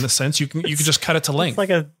domino in a sense. You can just cut it to length. It's like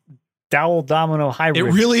a dowel domino hybrid.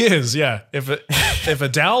 It really is. Yeah. If a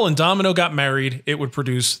dowel and domino got married, it would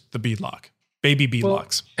produce the bead lock. Baby bead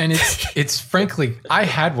locks. And it's frankly, I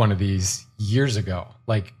had one of these years ago,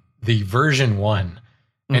 like the version 1.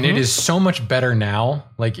 And it is so much better now.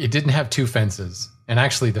 Like it didn't have 2 fences. And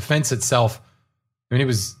actually the fence itself, I mean, it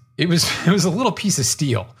was a little piece of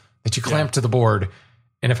steel that you clamped to the board.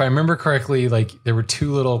 And if I remember correctly, like there were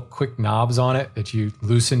 2 little quick knobs on it that you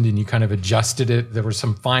loosened and you kind of adjusted it. There was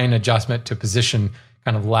some fine adjustment to position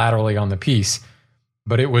kind of laterally on the piece,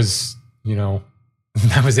 but it was,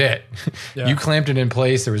 that was it. Yeah. You clamped it in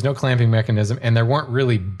place. There was no clamping mechanism and there weren't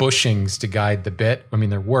really bushings to guide the bit. I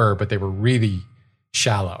mean, there were, but they were really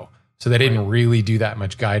shallow. So they didn't really do that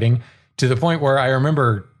much guiding, to the point where I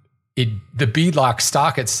remember the beadlock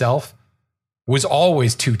stock itself was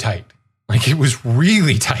always too tight. Like it was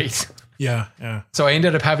really tight. Yeah. So I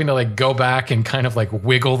ended up having to like go back and kind of like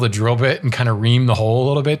wiggle the drill bit and kind of ream the hole a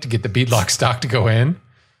little bit to get the beadlock stock to go in.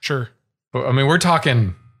 Sure. But I mean, we're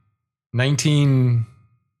talking 19,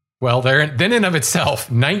 well, then in of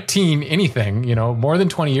itself, 19 anything, more than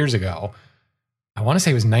 20 years ago. I want to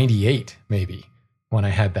say it was 98 maybe when I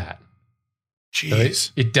had that. Jeez.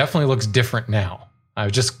 So it definitely looks different now. How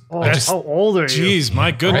old are you? Jeez,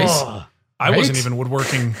 my goodness. Right? I wasn't even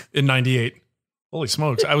woodworking in 98. Holy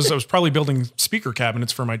smokes. I was probably building speaker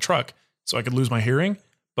cabinets for my truck so I could lose my hearing.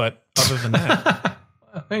 But other than that,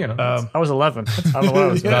 I was 11. I don't know what I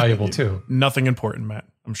was valuable too. Nothing important, Matt,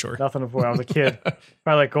 I'm sure. Nothing important. I was a kid.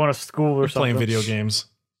 Probably like going to school or something. Playing video games.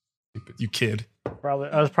 You kid. I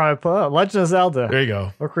was probably Legend of Zelda. There you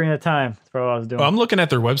go. Ocarina of Time. That's probably what I was doing. Well, I'm looking at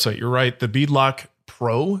their website. You're right. The Beadlock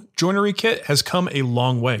Pro joinery kit has come a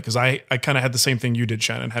long way because I kind of had the same thing you did,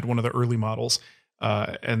 Shannon. Had one of the early models.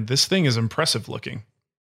 And this thing is impressive looking.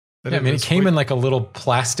 It came in like a little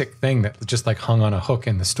plastic thing that just like hung on a hook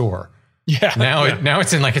in the store. Yeah. Now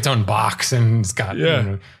it's in like its own box and it's got,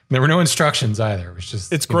 there were no instructions either. It was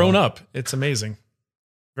just, it's grown up. It's amazing.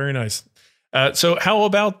 Very nice. So how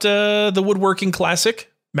about the woodworking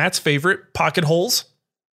classic, Matt's favorite, pocket holes?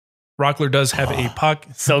 Rockler does have a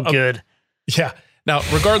pocket. So good. Yeah. Now,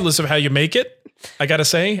 regardless of how you make it, I got to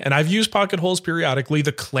say, and I've used pocket holes periodically,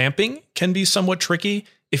 the clamping can be somewhat tricky.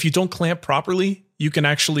 If you don't clamp properly, you can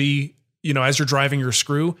actually, as you're driving your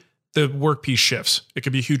screw, the workpiece shifts. It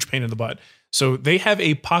could be a huge pain in the butt. So they have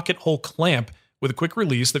a pocket hole clamp with a quick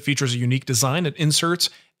release that features a unique design. It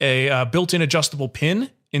inserts a built-in adjustable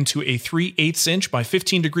pin into a 3/8 inch by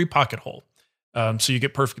 15 degree pocket hole. So you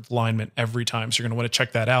get perfect alignment every time. So you're going to want to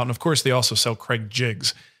check that out. And of course, they also sell Craig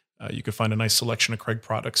jigs. You can find a nice selection of Craig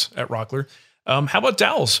products at Rockler. How about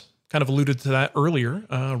dowels? Kind of alluded to that earlier.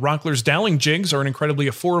 Rockler's doweling jigs are an incredibly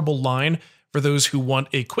affordable line for those who want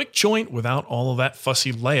a quick joint without all of that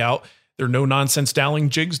fussy layout. Their no-nonsense doweling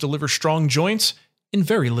jigs deliver strong joints in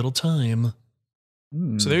very little time.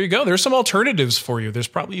 So there you go. There's some alternatives for you. There's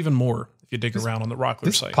probably even more if you dig around on the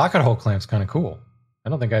Rockler site. Pocket hole clamp's kind of cool. I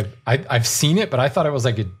don't think I've seen it, but I thought it was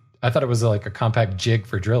like a compact jig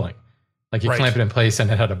for drilling. Like you clamp it in place and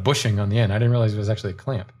it had a bushing on the end. I didn't realize it was actually a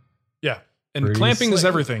clamp. Yeah. And clamping is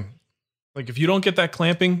everything. Like if you don't get that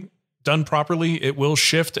clamping done properly, it will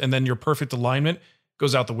shift and then your perfect alignment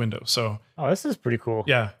goes out the window. So this is pretty cool.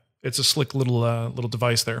 Yeah. It's a slick little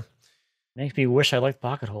device there. Makes me wish I liked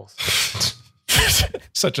pocket holes.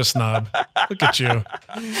 Such a snob. Look at you.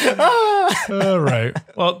 All right.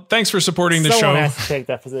 Well, thanks for supporting the show. Someone has to take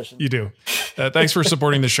that position. You do. Thanks for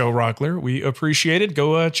supporting the show, Rockler. We appreciate it.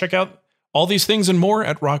 Go check out all these things and more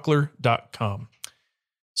at rockler.com.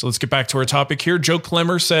 So let's get back to our topic here. Joe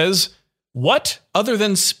Clemmer says, what other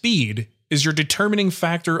than speed is your determining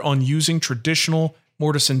factor on using traditional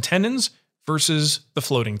mortise and tenons versus the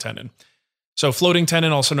floating tenon? So floating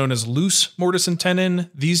tenon, also known as loose mortise and tenon.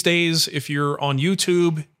 These days, if you're on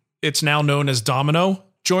YouTube, it's now known as domino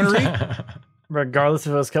joinery. Regardless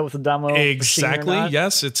if it was cut with a domino. Exactly.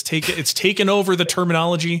 Yes. It's taken over the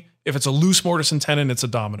terminology. If it's a loose mortise and tenon, it's a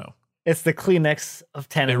domino. It's the Kleenex of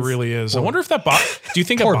tenons. It really is. I wonder if that do you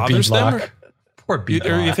think it bothers them? Poor beadlock.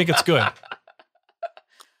 Or you think it's good?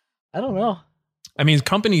 I don't know. I mean,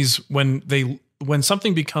 companies, when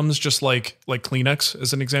something becomes just like Kleenex,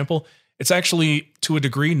 as an example, it's actually, to a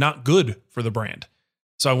degree, not good for the brand.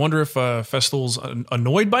 So I wonder if Festool's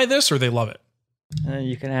annoyed by this or they love it.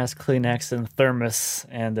 You can ask Kleenex and Thermos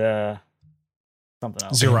and something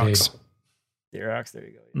else. Xerox, there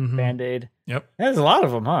you go. Mm-hmm. Band-Aid. Yep. There's a lot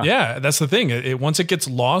of them, huh? Yeah, that's the thing. Once it gets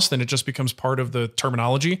lost and it just becomes part of the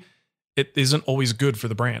terminology, it isn't always good for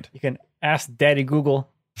the brand. You can ask Daddy Google,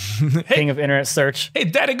 king of internet search. Hey,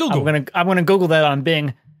 Daddy Google. I'm gonna Google that on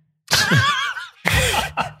Bing.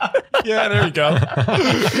 Yeah, there you go.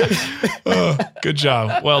 Oh, good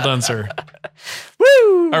job. Well done, sir.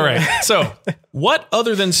 Woo! All right. So, what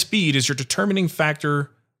other than speed is your determining factor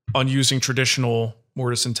on using traditional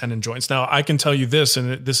mortise and tenon joints? Now, I can tell you this,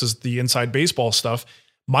 and this is the inside baseball stuff.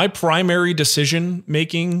 My primary decision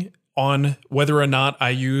making on whether or not I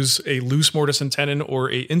use a loose mortise and tenon or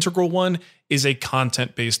a integral one is a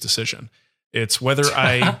content-based decision. It's whether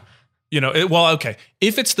I... okay.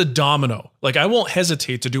 If it's the domino, like I won't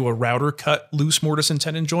hesitate to do a router cut loose mortise and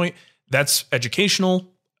tenon joint. That's educational.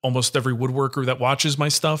 Almost every woodworker that watches my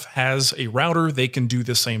stuff has a router. They can do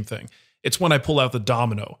the same thing. It's when I pull out the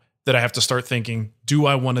domino that I have to start thinking, do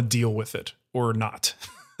I want to deal with it or not?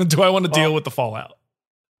 Do I want to deal with the fallout?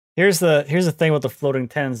 Here's the thing with the floating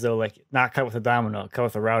tenons though, like not cut with a domino, cut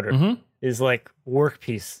with a router, is like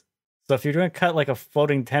workpiece So if you're going to cut like a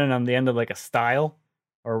floating tenon on the end of like a stile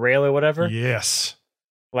or rail or whatever, yes,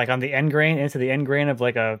 like on the end grain into the end grain of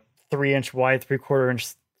like a 3-inch wide, 3/4 inch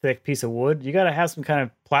thick piece of wood, you got to have some kind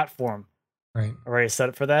of platform already set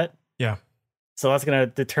up for that. Yeah. So that's going to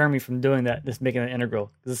deter me from doing that, just making an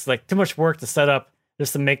integral. Because it's like too much work to set up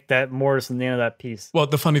just to make that mortise in the end of that piece. Well,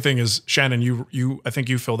 the funny thing is, Shannon, I think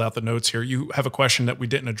you filled out the notes here. You have a question that we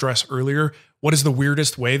didn't address earlier. What is the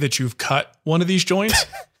weirdest way that you've cut one of these joints?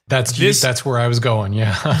 That's where I was going.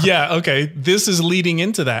 Yeah. Yeah. Okay. This is leading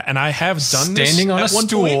into that. And I have done this standing on a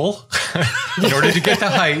stool in order to get the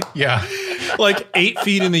height. Yeah. Like 8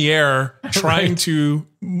 feet in the air trying to,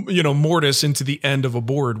 mortise into the end of a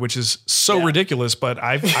board, which is so ridiculous, but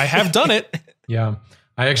I have done it. Yeah.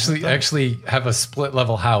 I actually have a split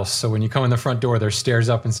level house. So when you come in the front door, there's stairs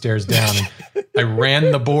up and stairs down. And I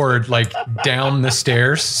ran the board like down the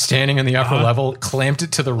stairs, standing in the upper level, clamped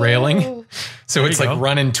it to the railing. So it's like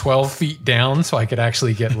running 12 feet down so I could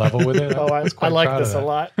actually get level with it. I like this a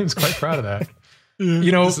lot. I was quite proud of that.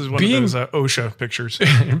 This is one of those OSHA pictures.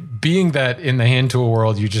 Being that in the hand tool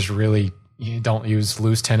world, you don't use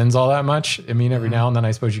loose tenons all that much. I mean, every now and then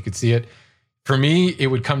I suppose you could see it. For me, it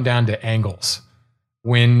would come down to angles.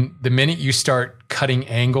 When the minute you start cutting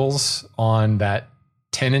angles on that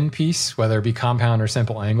tenon piece, whether it be compound or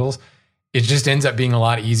simple angles, it just ends up being a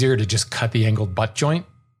lot easier to just cut the angled butt joint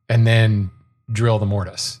and then drill the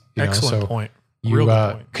mortise. Excellent point. Real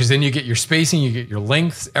good point. Because then you get your spacing, you get your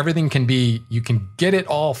lengths, everything you can get it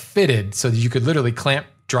all fitted so that you could literally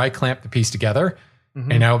dry clamp the piece together,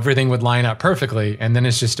 and now everything would line up perfectly. And then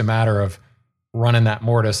it's just a matter of running that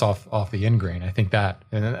mortise off the end grain. I think that,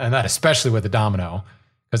 and that especially with the domino,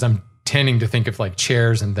 because I'm tending to think of like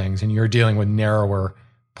chairs and things, and you're dealing with narrower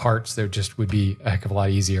parts, there just would be a heck of a lot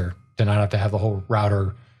easier to not have to have the whole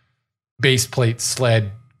router base plate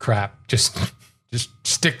sled crap. Just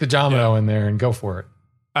stick the domino in there and go for it.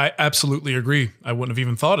 I absolutely agree. I wouldn't have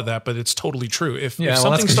even thought of that, but it's totally true. If something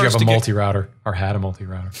that's because you have starts a to multi-router or had a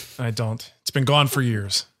multi-router. I don't. It's been gone for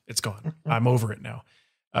years. It's gone. I'm over it now.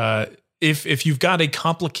 If you've got a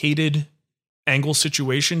complicated angle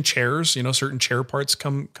situation, chairs, certain chair parts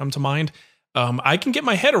come to mind. I can get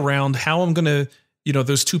my head around how I'm going to,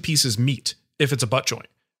 those two pieces meet if it's a butt joint,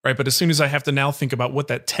 right? But as soon as I have to now think about what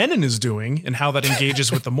that tenon is doing and how that engages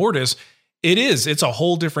with the mortise, it's a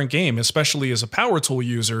whole different game, especially as a power tool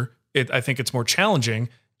user. I think it's more challenging.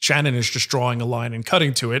 Shannon is just drawing a line and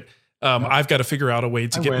cutting to it. I've got to figure out a way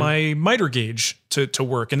to get my miter gauge to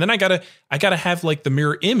work. And then I gotta have like the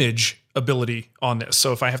mirror image ability on this.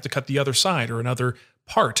 So if I have to cut the other side or another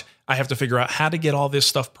part, I have to figure out how to get all this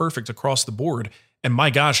stuff perfect across the board. And my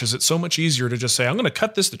gosh, is it so much easier to just say, I'm going to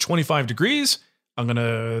cut this to 25 degrees. I'm going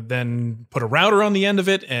to then put a router on the end of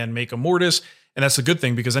it and make a mortise. And that's a good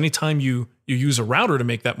thing, because anytime you use a router to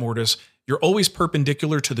make that mortise, you're always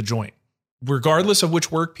perpendicular to the joint, regardless of which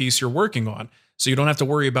workpiece you're working on. So you don't have to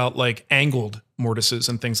worry about like angled mortises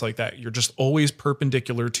and things like that. You're just always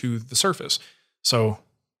perpendicular to the surface. So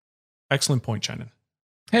excellent point, Shannon.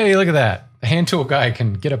 Hey, look at that. A hand tool guy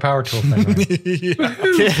can get a power tool thing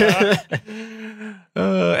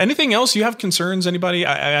right. Anything else? You have concerns? Anybody?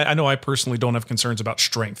 I know I personally don't have concerns about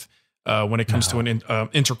strength when it comes to an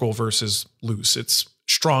integral versus loose. It's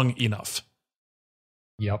strong enough.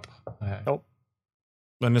 Yep.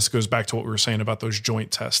 And this goes back to what we were saying about those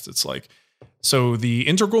joint tests. It's like, so the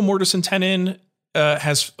integral mortise and tenon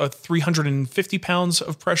has 350 pounds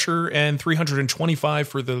of pressure and 325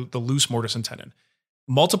 for the loose mortise and tenon.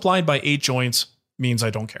 Multiplied by 8 joints means I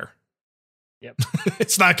don't care. Yep.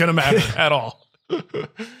 It's not going to matter at all.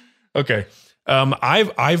 Okay.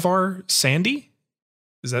 Ivar Sandy.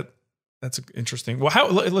 That's interesting.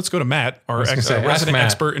 Well, let's go to Matt, our resident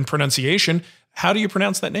expert in pronunciation. How do you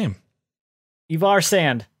pronounce that name? Ivar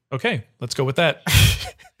Sand. Okay, let's go with that.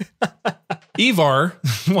 Ivar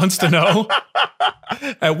wants to know,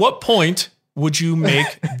 at what point would you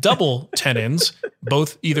make double tenons,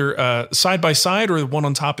 both either side by side or one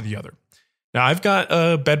on top of the other? Now, I've got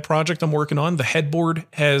a bed project I'm working on. The headboard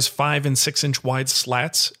has 5 and 6 inch wide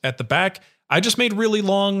slats at the back. I just made really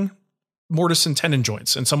long mortise and tenon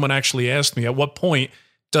joints. And someone actually asked me, at what point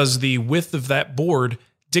does the width of that board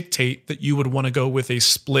dictate that you would want to go with a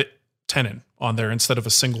split tenon on there instead of a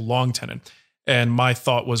single long tenon? And my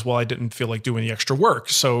thought was, well, I didn't feel like doing the extra work.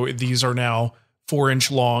 So these are now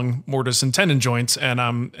 4-inch long mortise and tenon joints.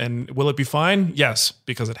 And will it be fine? Yes,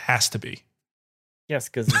 because it has to be. Yes,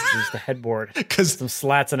 because it's the headboard. Because some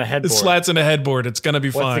slats and a headboard. Slats and a headboard. It's going to be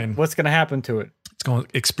fine. What's going to happen to it? It's going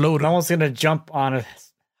to explode. No one's going to jump on it.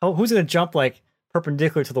 Who's going to jump like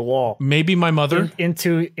perpendicular to the wall? Maybe my mother.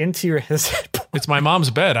 Into your headboard. It's my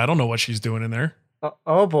mom's bed. I don't know what she's doing in there.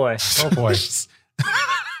 Oh boy. Oh boy.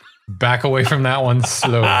 Back away from that one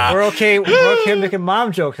slowly. We're okay making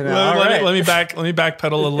mom jokes now. Let me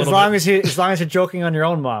backpedal a little bit. As long as you're joking on your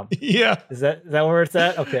own mom. Yeah. Is that where it's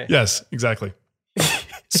at? Okay. Yes, exactly.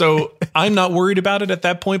 So I'm not worried about it at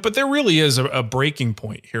that point, but there really is a breaking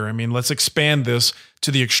point here. I mean, let's expand this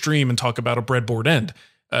to the extreme and talk about a breadboard end.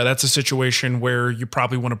 That's a situation where you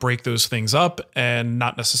probably want to break those things up and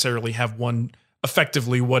not necessarily have one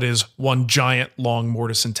giant long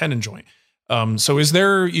mortise and tenon joint. So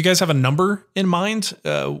you guys have a number in mind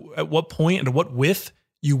at what point and what width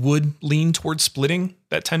you would lean towards splitting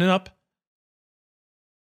that tenon up?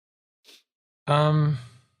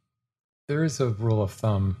 There is a rule of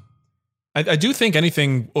thumb. I do think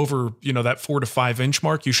anything over, that 4 to 5 inch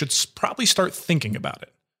mark, you should probably start thinking about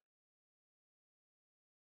it.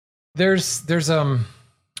 There's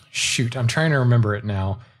shoot, I'm trying to remember it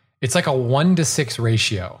now. It's like a 1-to-6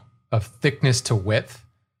 ratio of thickness to width.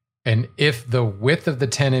 And if the width of the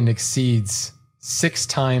tenon exceeds 6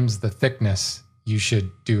 times the thickness, you should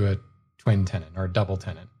do a twin tenon or a double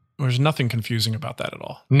tenon. There's nothing confusing about that at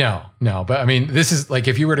all. No. But I mean, this is like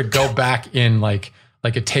if you were to go back in like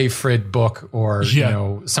a Tay-Frid book or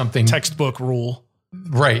something textbook rule.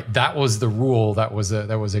 Right. That was the rule that was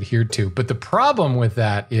adhered to. But the problem with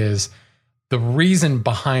that is the reason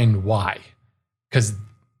behind why. Because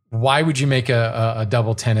why would you make a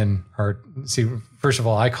double tenon? Or see, first of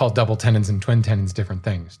all, I call double tenons and twin tenons different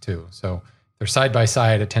things too. So they're side by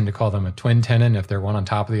side. I tend to call them a twin tenon. If they're one on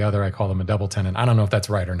top of the other, I call them a double tenon. I don't know if that's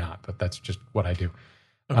right or not, but that's just what I do.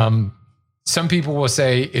 Okay. Some people will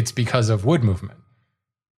say it's because of wood movement.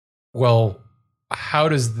 Well, how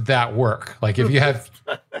does that work? Like if you have,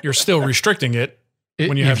 you're still restricting it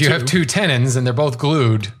when you have if you have 2 tenons and they're both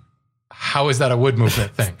glued. How is that a wood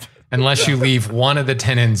movement thing? Unless you leave one of the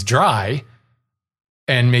tenons dry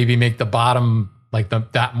and maybe make the bottom like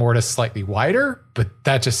that mortise slightly wider, but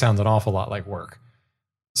that just sounds an awful lot like work.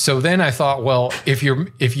 So then I thought, well, if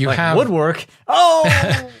you like have woodwork,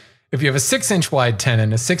 if you have a 6-inch wide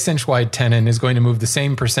tenon, a 6-inch wide tenon is going to move the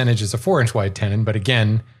same percentage as a 4-inch wide tenon, but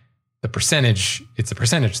again, it's a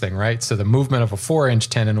percentage thing, right? So the movement of a 4-inch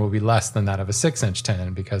tenon will be less than that of a 6-inch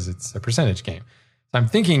tenon because it's a percentage game. So I'm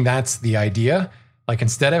thinking that's the idea. Like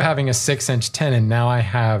instead of having a 6-inch tenon, now I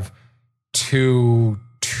have 2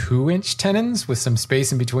 2-inch tenons with some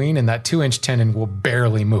space in between, and that 2-inch tenon will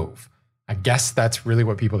barely move. I guess that's really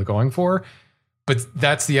what people are going for. But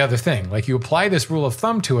that's the other thing. Like you apply this rule of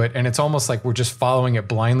thumb to it, and it's almost like we're just following it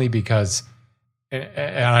blindly because,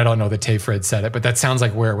 and I don't know that Tay-Frid said it, but that sounds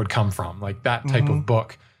like where it would come from. Like that type of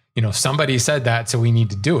book. Somebody said that, so we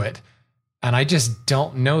need to do it. And I just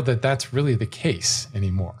don't know that that's really the case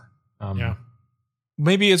anymore. Yeah.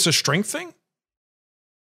 Maybe it's a strength thing?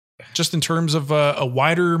 Just in terms of a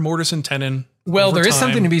wider mortise and tenon. Well, there is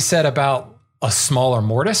something to be said about a smaller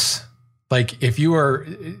mortise. Like if you are,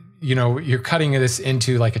 you're cutting this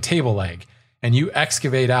into like a table leg and you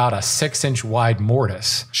excavate out a 6-inch wide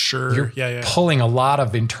mortise. Sure. You're pulling a lot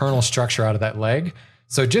of internal structure out of that leg.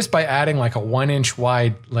 So just by adding like a 1-inch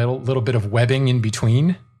wide little bit of webbing in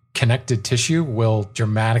between connected tissue will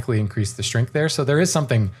dramatically increase the strength there. So there is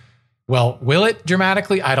something. Well, will it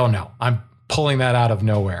dramatically? I don't know. I'm pulling that out of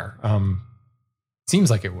nowhere.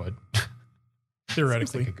 Seems like it would.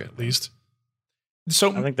 Theoretically, like at least.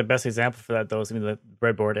 So I think the best example for that, though, is the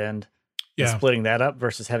breadboard end. Yeah. Splitting that up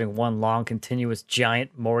versus having one long, continuous,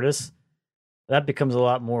 giant mortise. That becomes a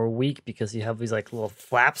lot more weak because you have these like little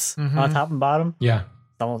flaps on top and bottom. Yeah.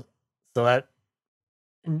 So that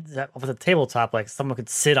with a tabletop, like someone could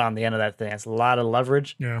sit on the end of that thing. That's a lot of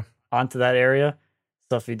leverage onto that area.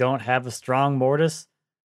 So if you don't have a strong mortise,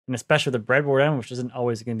 and especially the breadboard end, which isn't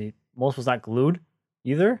always going to be, most was not glued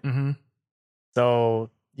either. Mm-hmm. So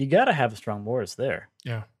you got to have a strong mortise there.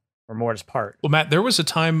 Yeah. Or mortise part. Well, Matt, there was a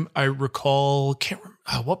time I recall, can't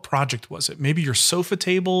remember, what project was it? Maybe your sofa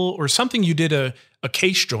table or something. You did a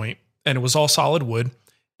case joint and it was all solid wood.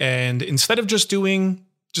 And instead of just doing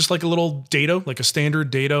just like a little dado, like a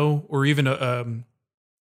standard dado, or even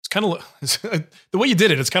it's kind of the way you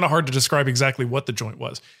did it. It's kind of hard to describe exactly what the joint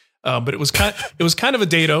was, but it was kind of a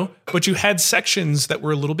dado. But you had sections that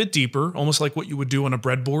were a little bit deeper, almost like what you would do on a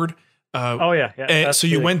breadboard. So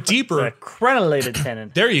you went deeper. A crenellated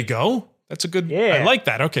tenon. There you go. That's a good. Yeah. I like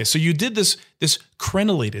that. Okay, so you did this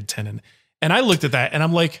crenellated tenon, and I looked at that and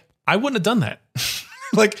I'm like, I wouldn't have done that.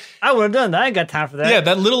 Like I would have done that. I ain't got time for that. Yeah,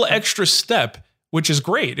 that little extra step, which is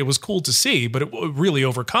great. It was cool to see, but it really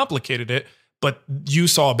overcomplicated it. But you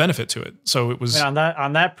saw a benefit to it, so it was. I mean,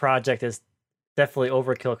 on that project is definitely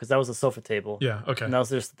overkill because that was a sofa table. Yeah. Okay. And that was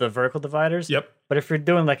just the vertical dividers. Yep. But if you're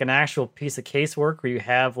doing like an actual piece of casework where you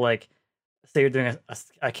have like say you're doing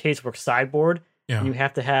a casework sideboard, and you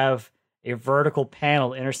have to have a vertical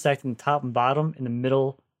panel intersecting top and bottom in the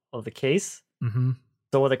middle of the case. Mm-hmm.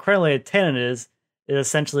 So what a crenulated tenon is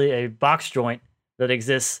essentially a box joint that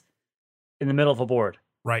exists in the middle of a board.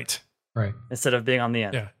 Right. Instead of being on the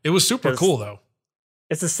end. Yeah. It was super cool though.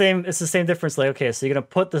 It's the same difference. Like, okay, so you're going to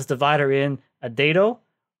put this divider in a dado,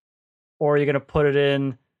 or you're going to put it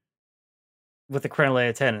in with the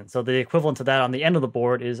crenulated tenon. So the equivalent to that on the end of the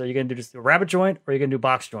board is, are you going to do just a rabbit joint, or are you going to do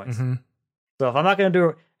box joints? Mm-hmm. So if I'm not going to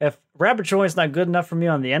do, if rabbit joint is not good enough for me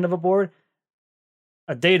on the end of a board,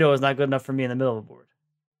 a dado is not good enough for me in the middle of a board.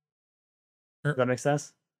 Does that make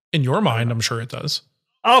sense? In your mind, I'm sure it does.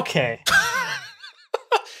 Okay.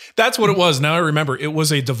 That's what it was. Now I remember, it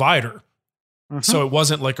was a divider. Mm-hmm. So it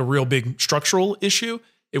wasn't like a real big structural issue.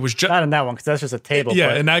 It was just not in that one, because that's just a table.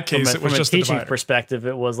 Yeah, in that case, it was just from a teaching divider. perspective.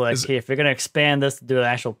 It was like, okay, if you're going to expand this to do an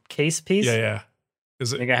actual case piece, yeah.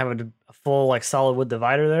 You're going to have a full like solid wood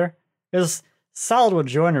divider there. Because solid wood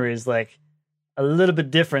joinery is like a little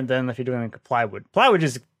bit different than if you're doing like plywood. Plywood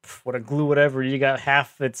is what a glue, whatever. You got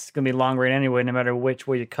half. It's going to be long grain anyway, no matter which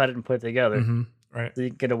way you cut it and put it together. Mm-hmm. Right. So you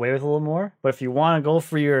can get away with a little more. But if you want to go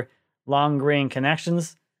for your long grain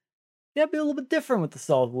connections, yeah, be a little bit different with the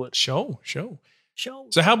solid wood. Show.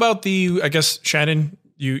 So how about I guess, Shannon,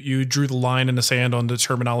 you drew the line in the sand on the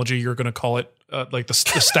terminology. You're going to call it like the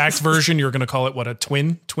stacked version. You're going to call it what, a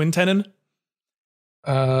twin tenon?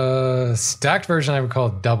 Stacked version, I would call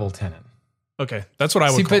it double tenon. Okay. That's what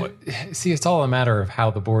I would call it. See, it's all a matter of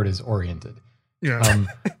how the board is oriented. Yeah.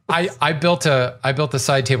 I built a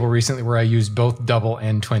side table recently where I used both double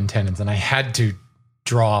and twin tenons, and I had to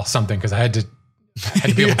draw something because I had to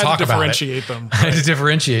be able to talk about it. Differentiate them. I had to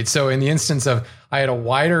differentiate. So in the instance of, I had a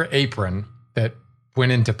wider apron that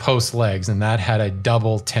went into post legs, and that had a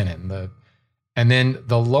double tenon. And then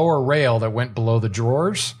the lower rail that went below the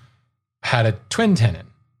drawers had a twin tenon.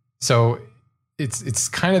 So it's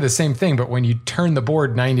kind of the same thing, but when you turn the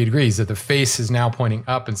board 90 degrees, that the face is now pointing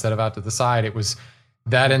up instead of out to the side, it was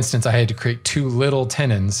that instance I had to create two little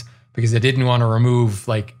tenons because I didn't want to remove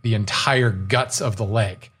like the entire guts of the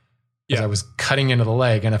leg. Because I was cutting into the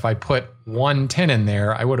leg, and if I put one tenon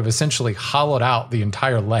there, I would have essentially hollowed out the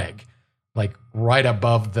entire leg, like right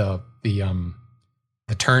above the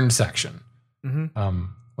turn section. Mm-hmm.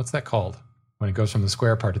 What's that called when it goes from the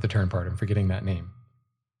square part to the turn part? I'm forgetting that name.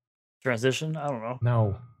 Transition? I don't know.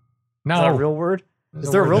 No. Is that a real word?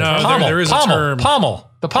 Is there a real term? Pommel, there is a term. Pommel.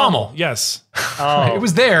 The pommel. Yes. Oh. It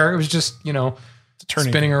was there. It was just,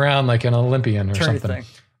 spinning around like an Olympian or something.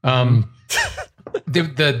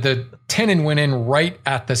 The tenon went in right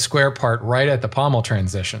at the square part, right at the pommel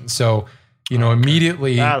transition. So,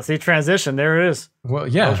 immediately. See, transition. There it is. Well,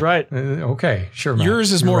 yeah. I was right. Okay, sure, Matt.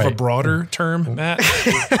 Yours is more of a broader term, Matt.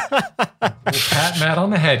 Pat Matt on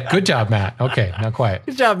the head. Good job, Matt. Okay, now quiet.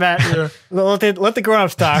 Good job, Matt. Let the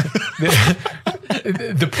grown-ups talk.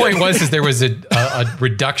 The point was there was a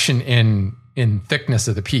reduction in thickness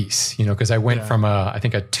of the piece, because I went from I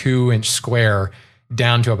think a 2-inch square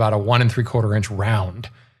down to about a 1 3/4 inch round.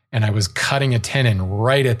 And I was cutting a tenon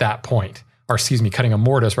right at that point, cutting a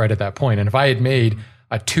mortise right at that point. And if I had made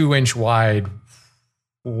a 2-inch wide,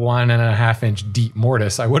 1.5 inch deep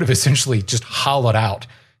mortise, I would have essentially just hollowed out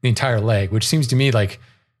the entire leg, which seems to me like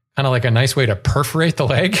kind of like a nice way to perforate the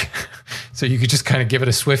leg. So you could just kind of give it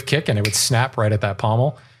a swift kick and it would snap right at that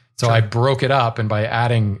pommel. So I broke it up, and by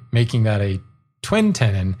making that a twin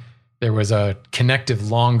tenon, there was a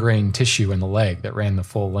connective long grain tissue in the leg that ran the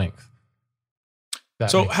full length.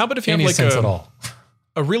 So how about if you have like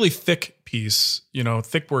a really thick piece,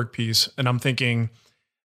 thick work piece, and I'm thinking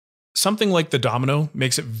something like the domino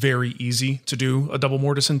makes it very easy to do a double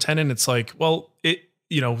mortise and tenon. It's like, well,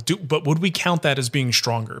 but would we count that as being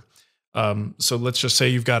stronger? So let's just say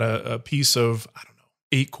you've got a piece of,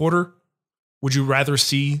 8/4. Would you rather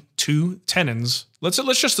see two tenons? Let's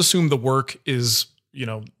just assume the work is,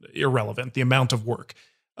 irrelevant, the amount of work.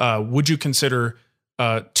 Would you consider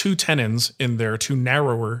two tenons in there, two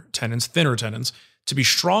narrower tenons, thinner tenons, to be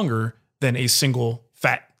stronger than a single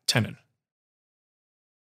fat tenon?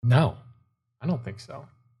 No, I don't think so.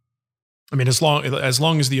 I mean, as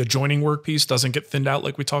long as the adjoining workpiece doesn't get thinned out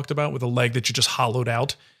like we talked about with a leg that you just hollowed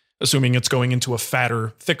out, assuming it's going into a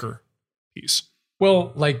fatter, thicker piece.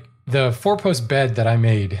 Well, like the 4-post bed that I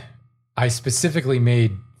made, I specifically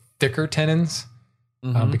made thicker tenons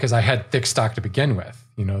because I had thick stock to begin with.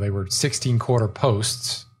 They were 16/4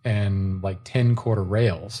 posts and like 10/4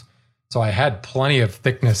 rails. So I had plenty of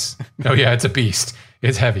thickness. Oh yeah, it's a beast.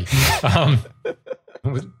 It's heavy.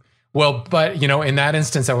 Well, but in that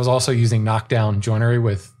instance, I was also using knockdown joinery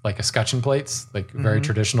with like escutcheon plates, like very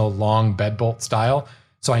traditional long bed bolt style.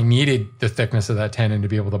 So I needed the thickness of that tenon to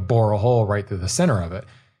be able to bore a hole right through the center of it.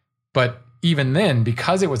 But even then,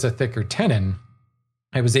 because it was a thicker tenon,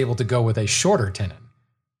 I was able to go with a shorter tenon.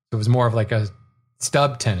 It was more of like a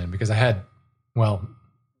stub tenon because I had, well,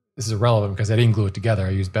 this is irrelevant because I didn't glue it together.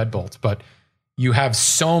 I used bed bolts, but you have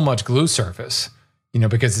so much glue surface,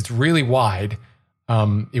 because it's really wide.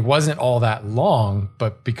 It wasn't all that long,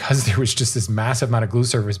 but because there was just this massive amount of glue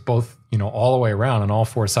surface, both, all the way around on all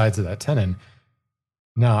four sides of that tenon.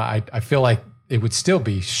 No, I feel like it would still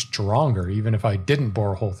be stronger even if I didn't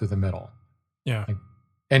bore a hole through the middle. Yeah.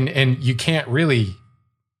 And you can't really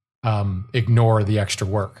ignore the extra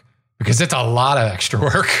work because it's a lot of extra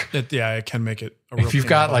work. It can make it a real if you've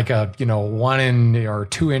got like a 1 or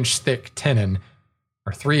 2 inch thick tenon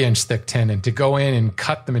or 3 inch thick tenon, to go in and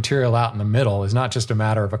cut the material out in the middle is not just a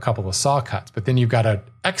matter of a couple of saw cuts, but then you've got to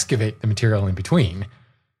excavate the material in between,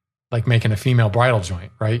 like making a female bridle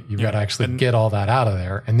joint, right? You've got to actually get all that out of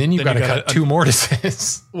there. And then you've got to cut 2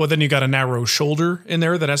 mortises. Well, then you got a narrow shoulder in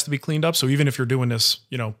there that has to be cleaned up. So even if you're doing this,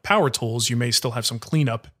 power tools, you may still have some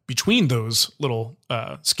cleanup between those little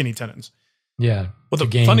skinny tenons. Yeah. Well,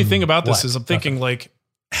 the funny thing about this is I'm thinking like,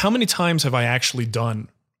 how many times have I actually done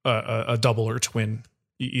a double or twin,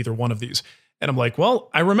 either one of these? And I'm like, well,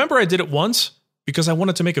 I remember I did it once because I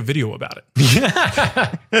wanted to make a video about it.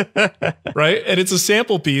 Right. And it's a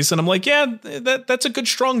sample piece. And I'm like, yeah, that's a good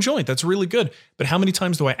strong joint. That's really good. But how many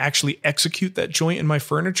times do I actually execute that joint in my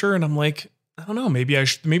furniture? And I'm like, I don't know, maybe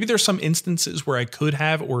there's some instances where I could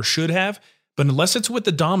have or should have, but unless it's with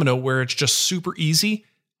the domino where it's just super easy,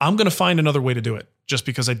 I'm going to find another way to do it just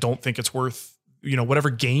because I don't think it's worth, whatever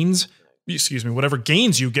gains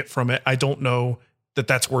you get from it. I don't know that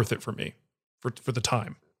that's worth it for me for the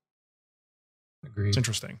time. Agreed. It's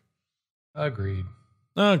interesting. Agreed.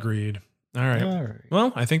 All right.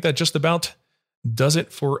 Well, I think that just about does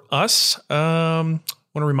it for us. I want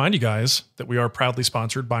to remind you guys that we are proudly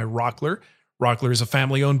sponsored by Rockler. Rockler is a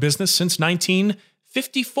family-owned business since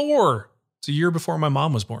 1954. It's a year before my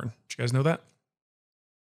mom was born. Did you guys know that?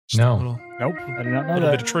 No. Nope. I did not know a little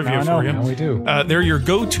that. bit of trivia for you. No, we do. They're your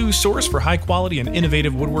go-to source for high-quality and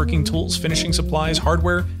innovative woodworking tools, finishing supplies,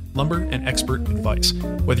 hardware, lumber, and expert advice.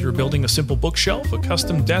 Whether you're building a simple bookshelf, a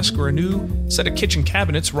custom desk, or a new set of kitchen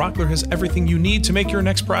cabinets, Rockler has everything you need to make your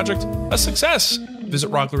next project a success. Visit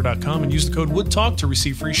rockler.com and use the code WOODTALK to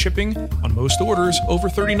receive free shipping on most orders over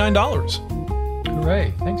 $39.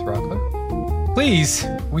 Hooray. Thanks, Rockler. Please,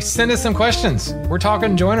 send us some questions. We're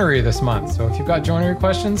talking joinery this month. So if you've got joinery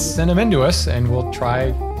questions, send them in to us and we'll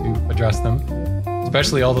try to address them.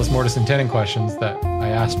 Especially all those mortise and tenon questions that I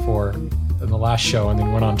asked for in the last show and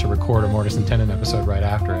then went on to record a mortise and tenon episode right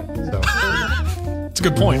after it. So it's a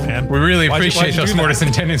good point, man. We really appreciate those mortise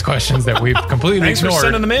and tenon questions that we've completely Thanks ignored. for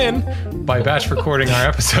sending them in. By batch recording our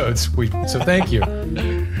episodes. So thank you.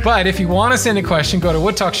 But if you want to send a question, go to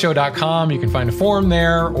woodtalkshow.com. You can find a form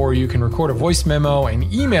there, or you can record a voice memo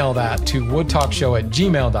and email that to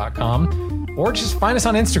woodtalkshow@gmail.com, or just find us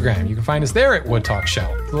on Instagram. You can find us there at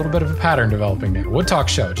woodtalkshow. It's a little bit of a pattern developing there.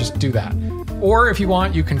 Woodtalkshow, just do that. Or if you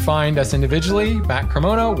want, you can find us individually, Matt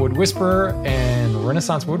Cremona, Wood Whisperer, and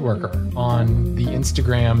Renaissance Woodworker on the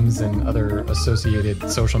Instagrams and other associated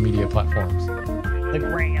social media platforms.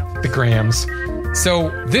 The Grams. So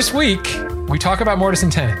this week, we talk about mortise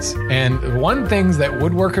and tenons. And one thing that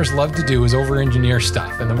woodworkers love to do is over-engineer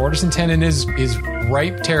stuff. And the mortise and tenon is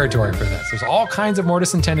ripe territory for this. There's all kinds of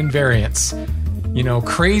mortise and tenon variants.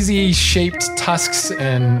 Crazy shaped tusks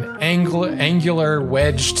and angular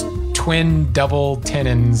wedged twin double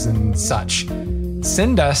tenons and such.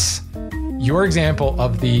 Send us your example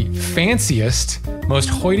of the fanciest, most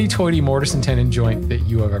hoity-toity mortise and tenon joint that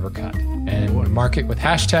you have ever cut. And mark it with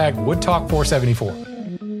hashtag WoodTalk474.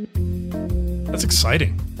 That's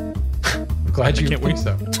exciting. I'm glad you think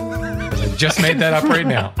so. I just made that up right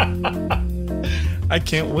now. I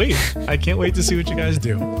can't wait. I can't wait to see what you guys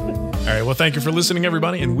do. All right. Well, thank you for listening,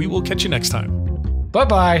 everybody, and we will catch you next time.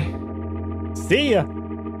 Bye-bye. See ya.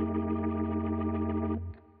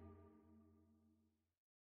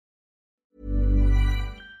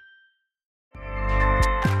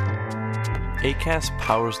 Acast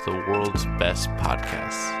powers the world's best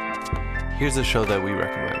podcasts. Here's a show that we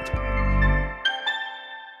recommend.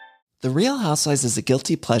 The Real Housewives is a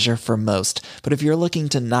guilty pleasure for most, but if you're looking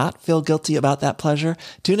to not feel guilty about that pleasure,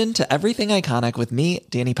 tune in to Everything Iconic with me,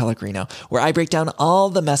 Danny Pellegrino, where I break down all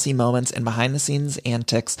the messy moments and behind-the-scenes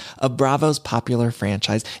antics of Bravo's popular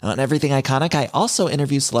franchise. And on Everything Iconic, I also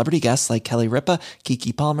interview celebrity guests like Kelly Ripa,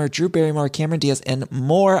 Keke Palmer, Drew Barrymore, Cameron Diaz, and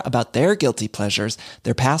more about their guilty pleasures,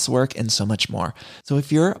 their past work, and so much more. So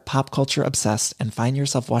if you're pop culture obsessed and find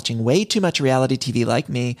yourself watching way too much reality TV like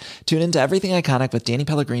me, tune in to Everything Iconic with Danny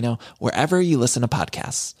Pellegrino, wherever you listen to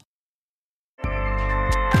podcasts.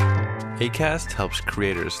 Acast helps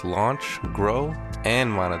creators launch, grow,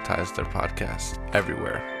 and monetize their podcasts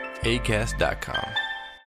everywhere. Acast.com.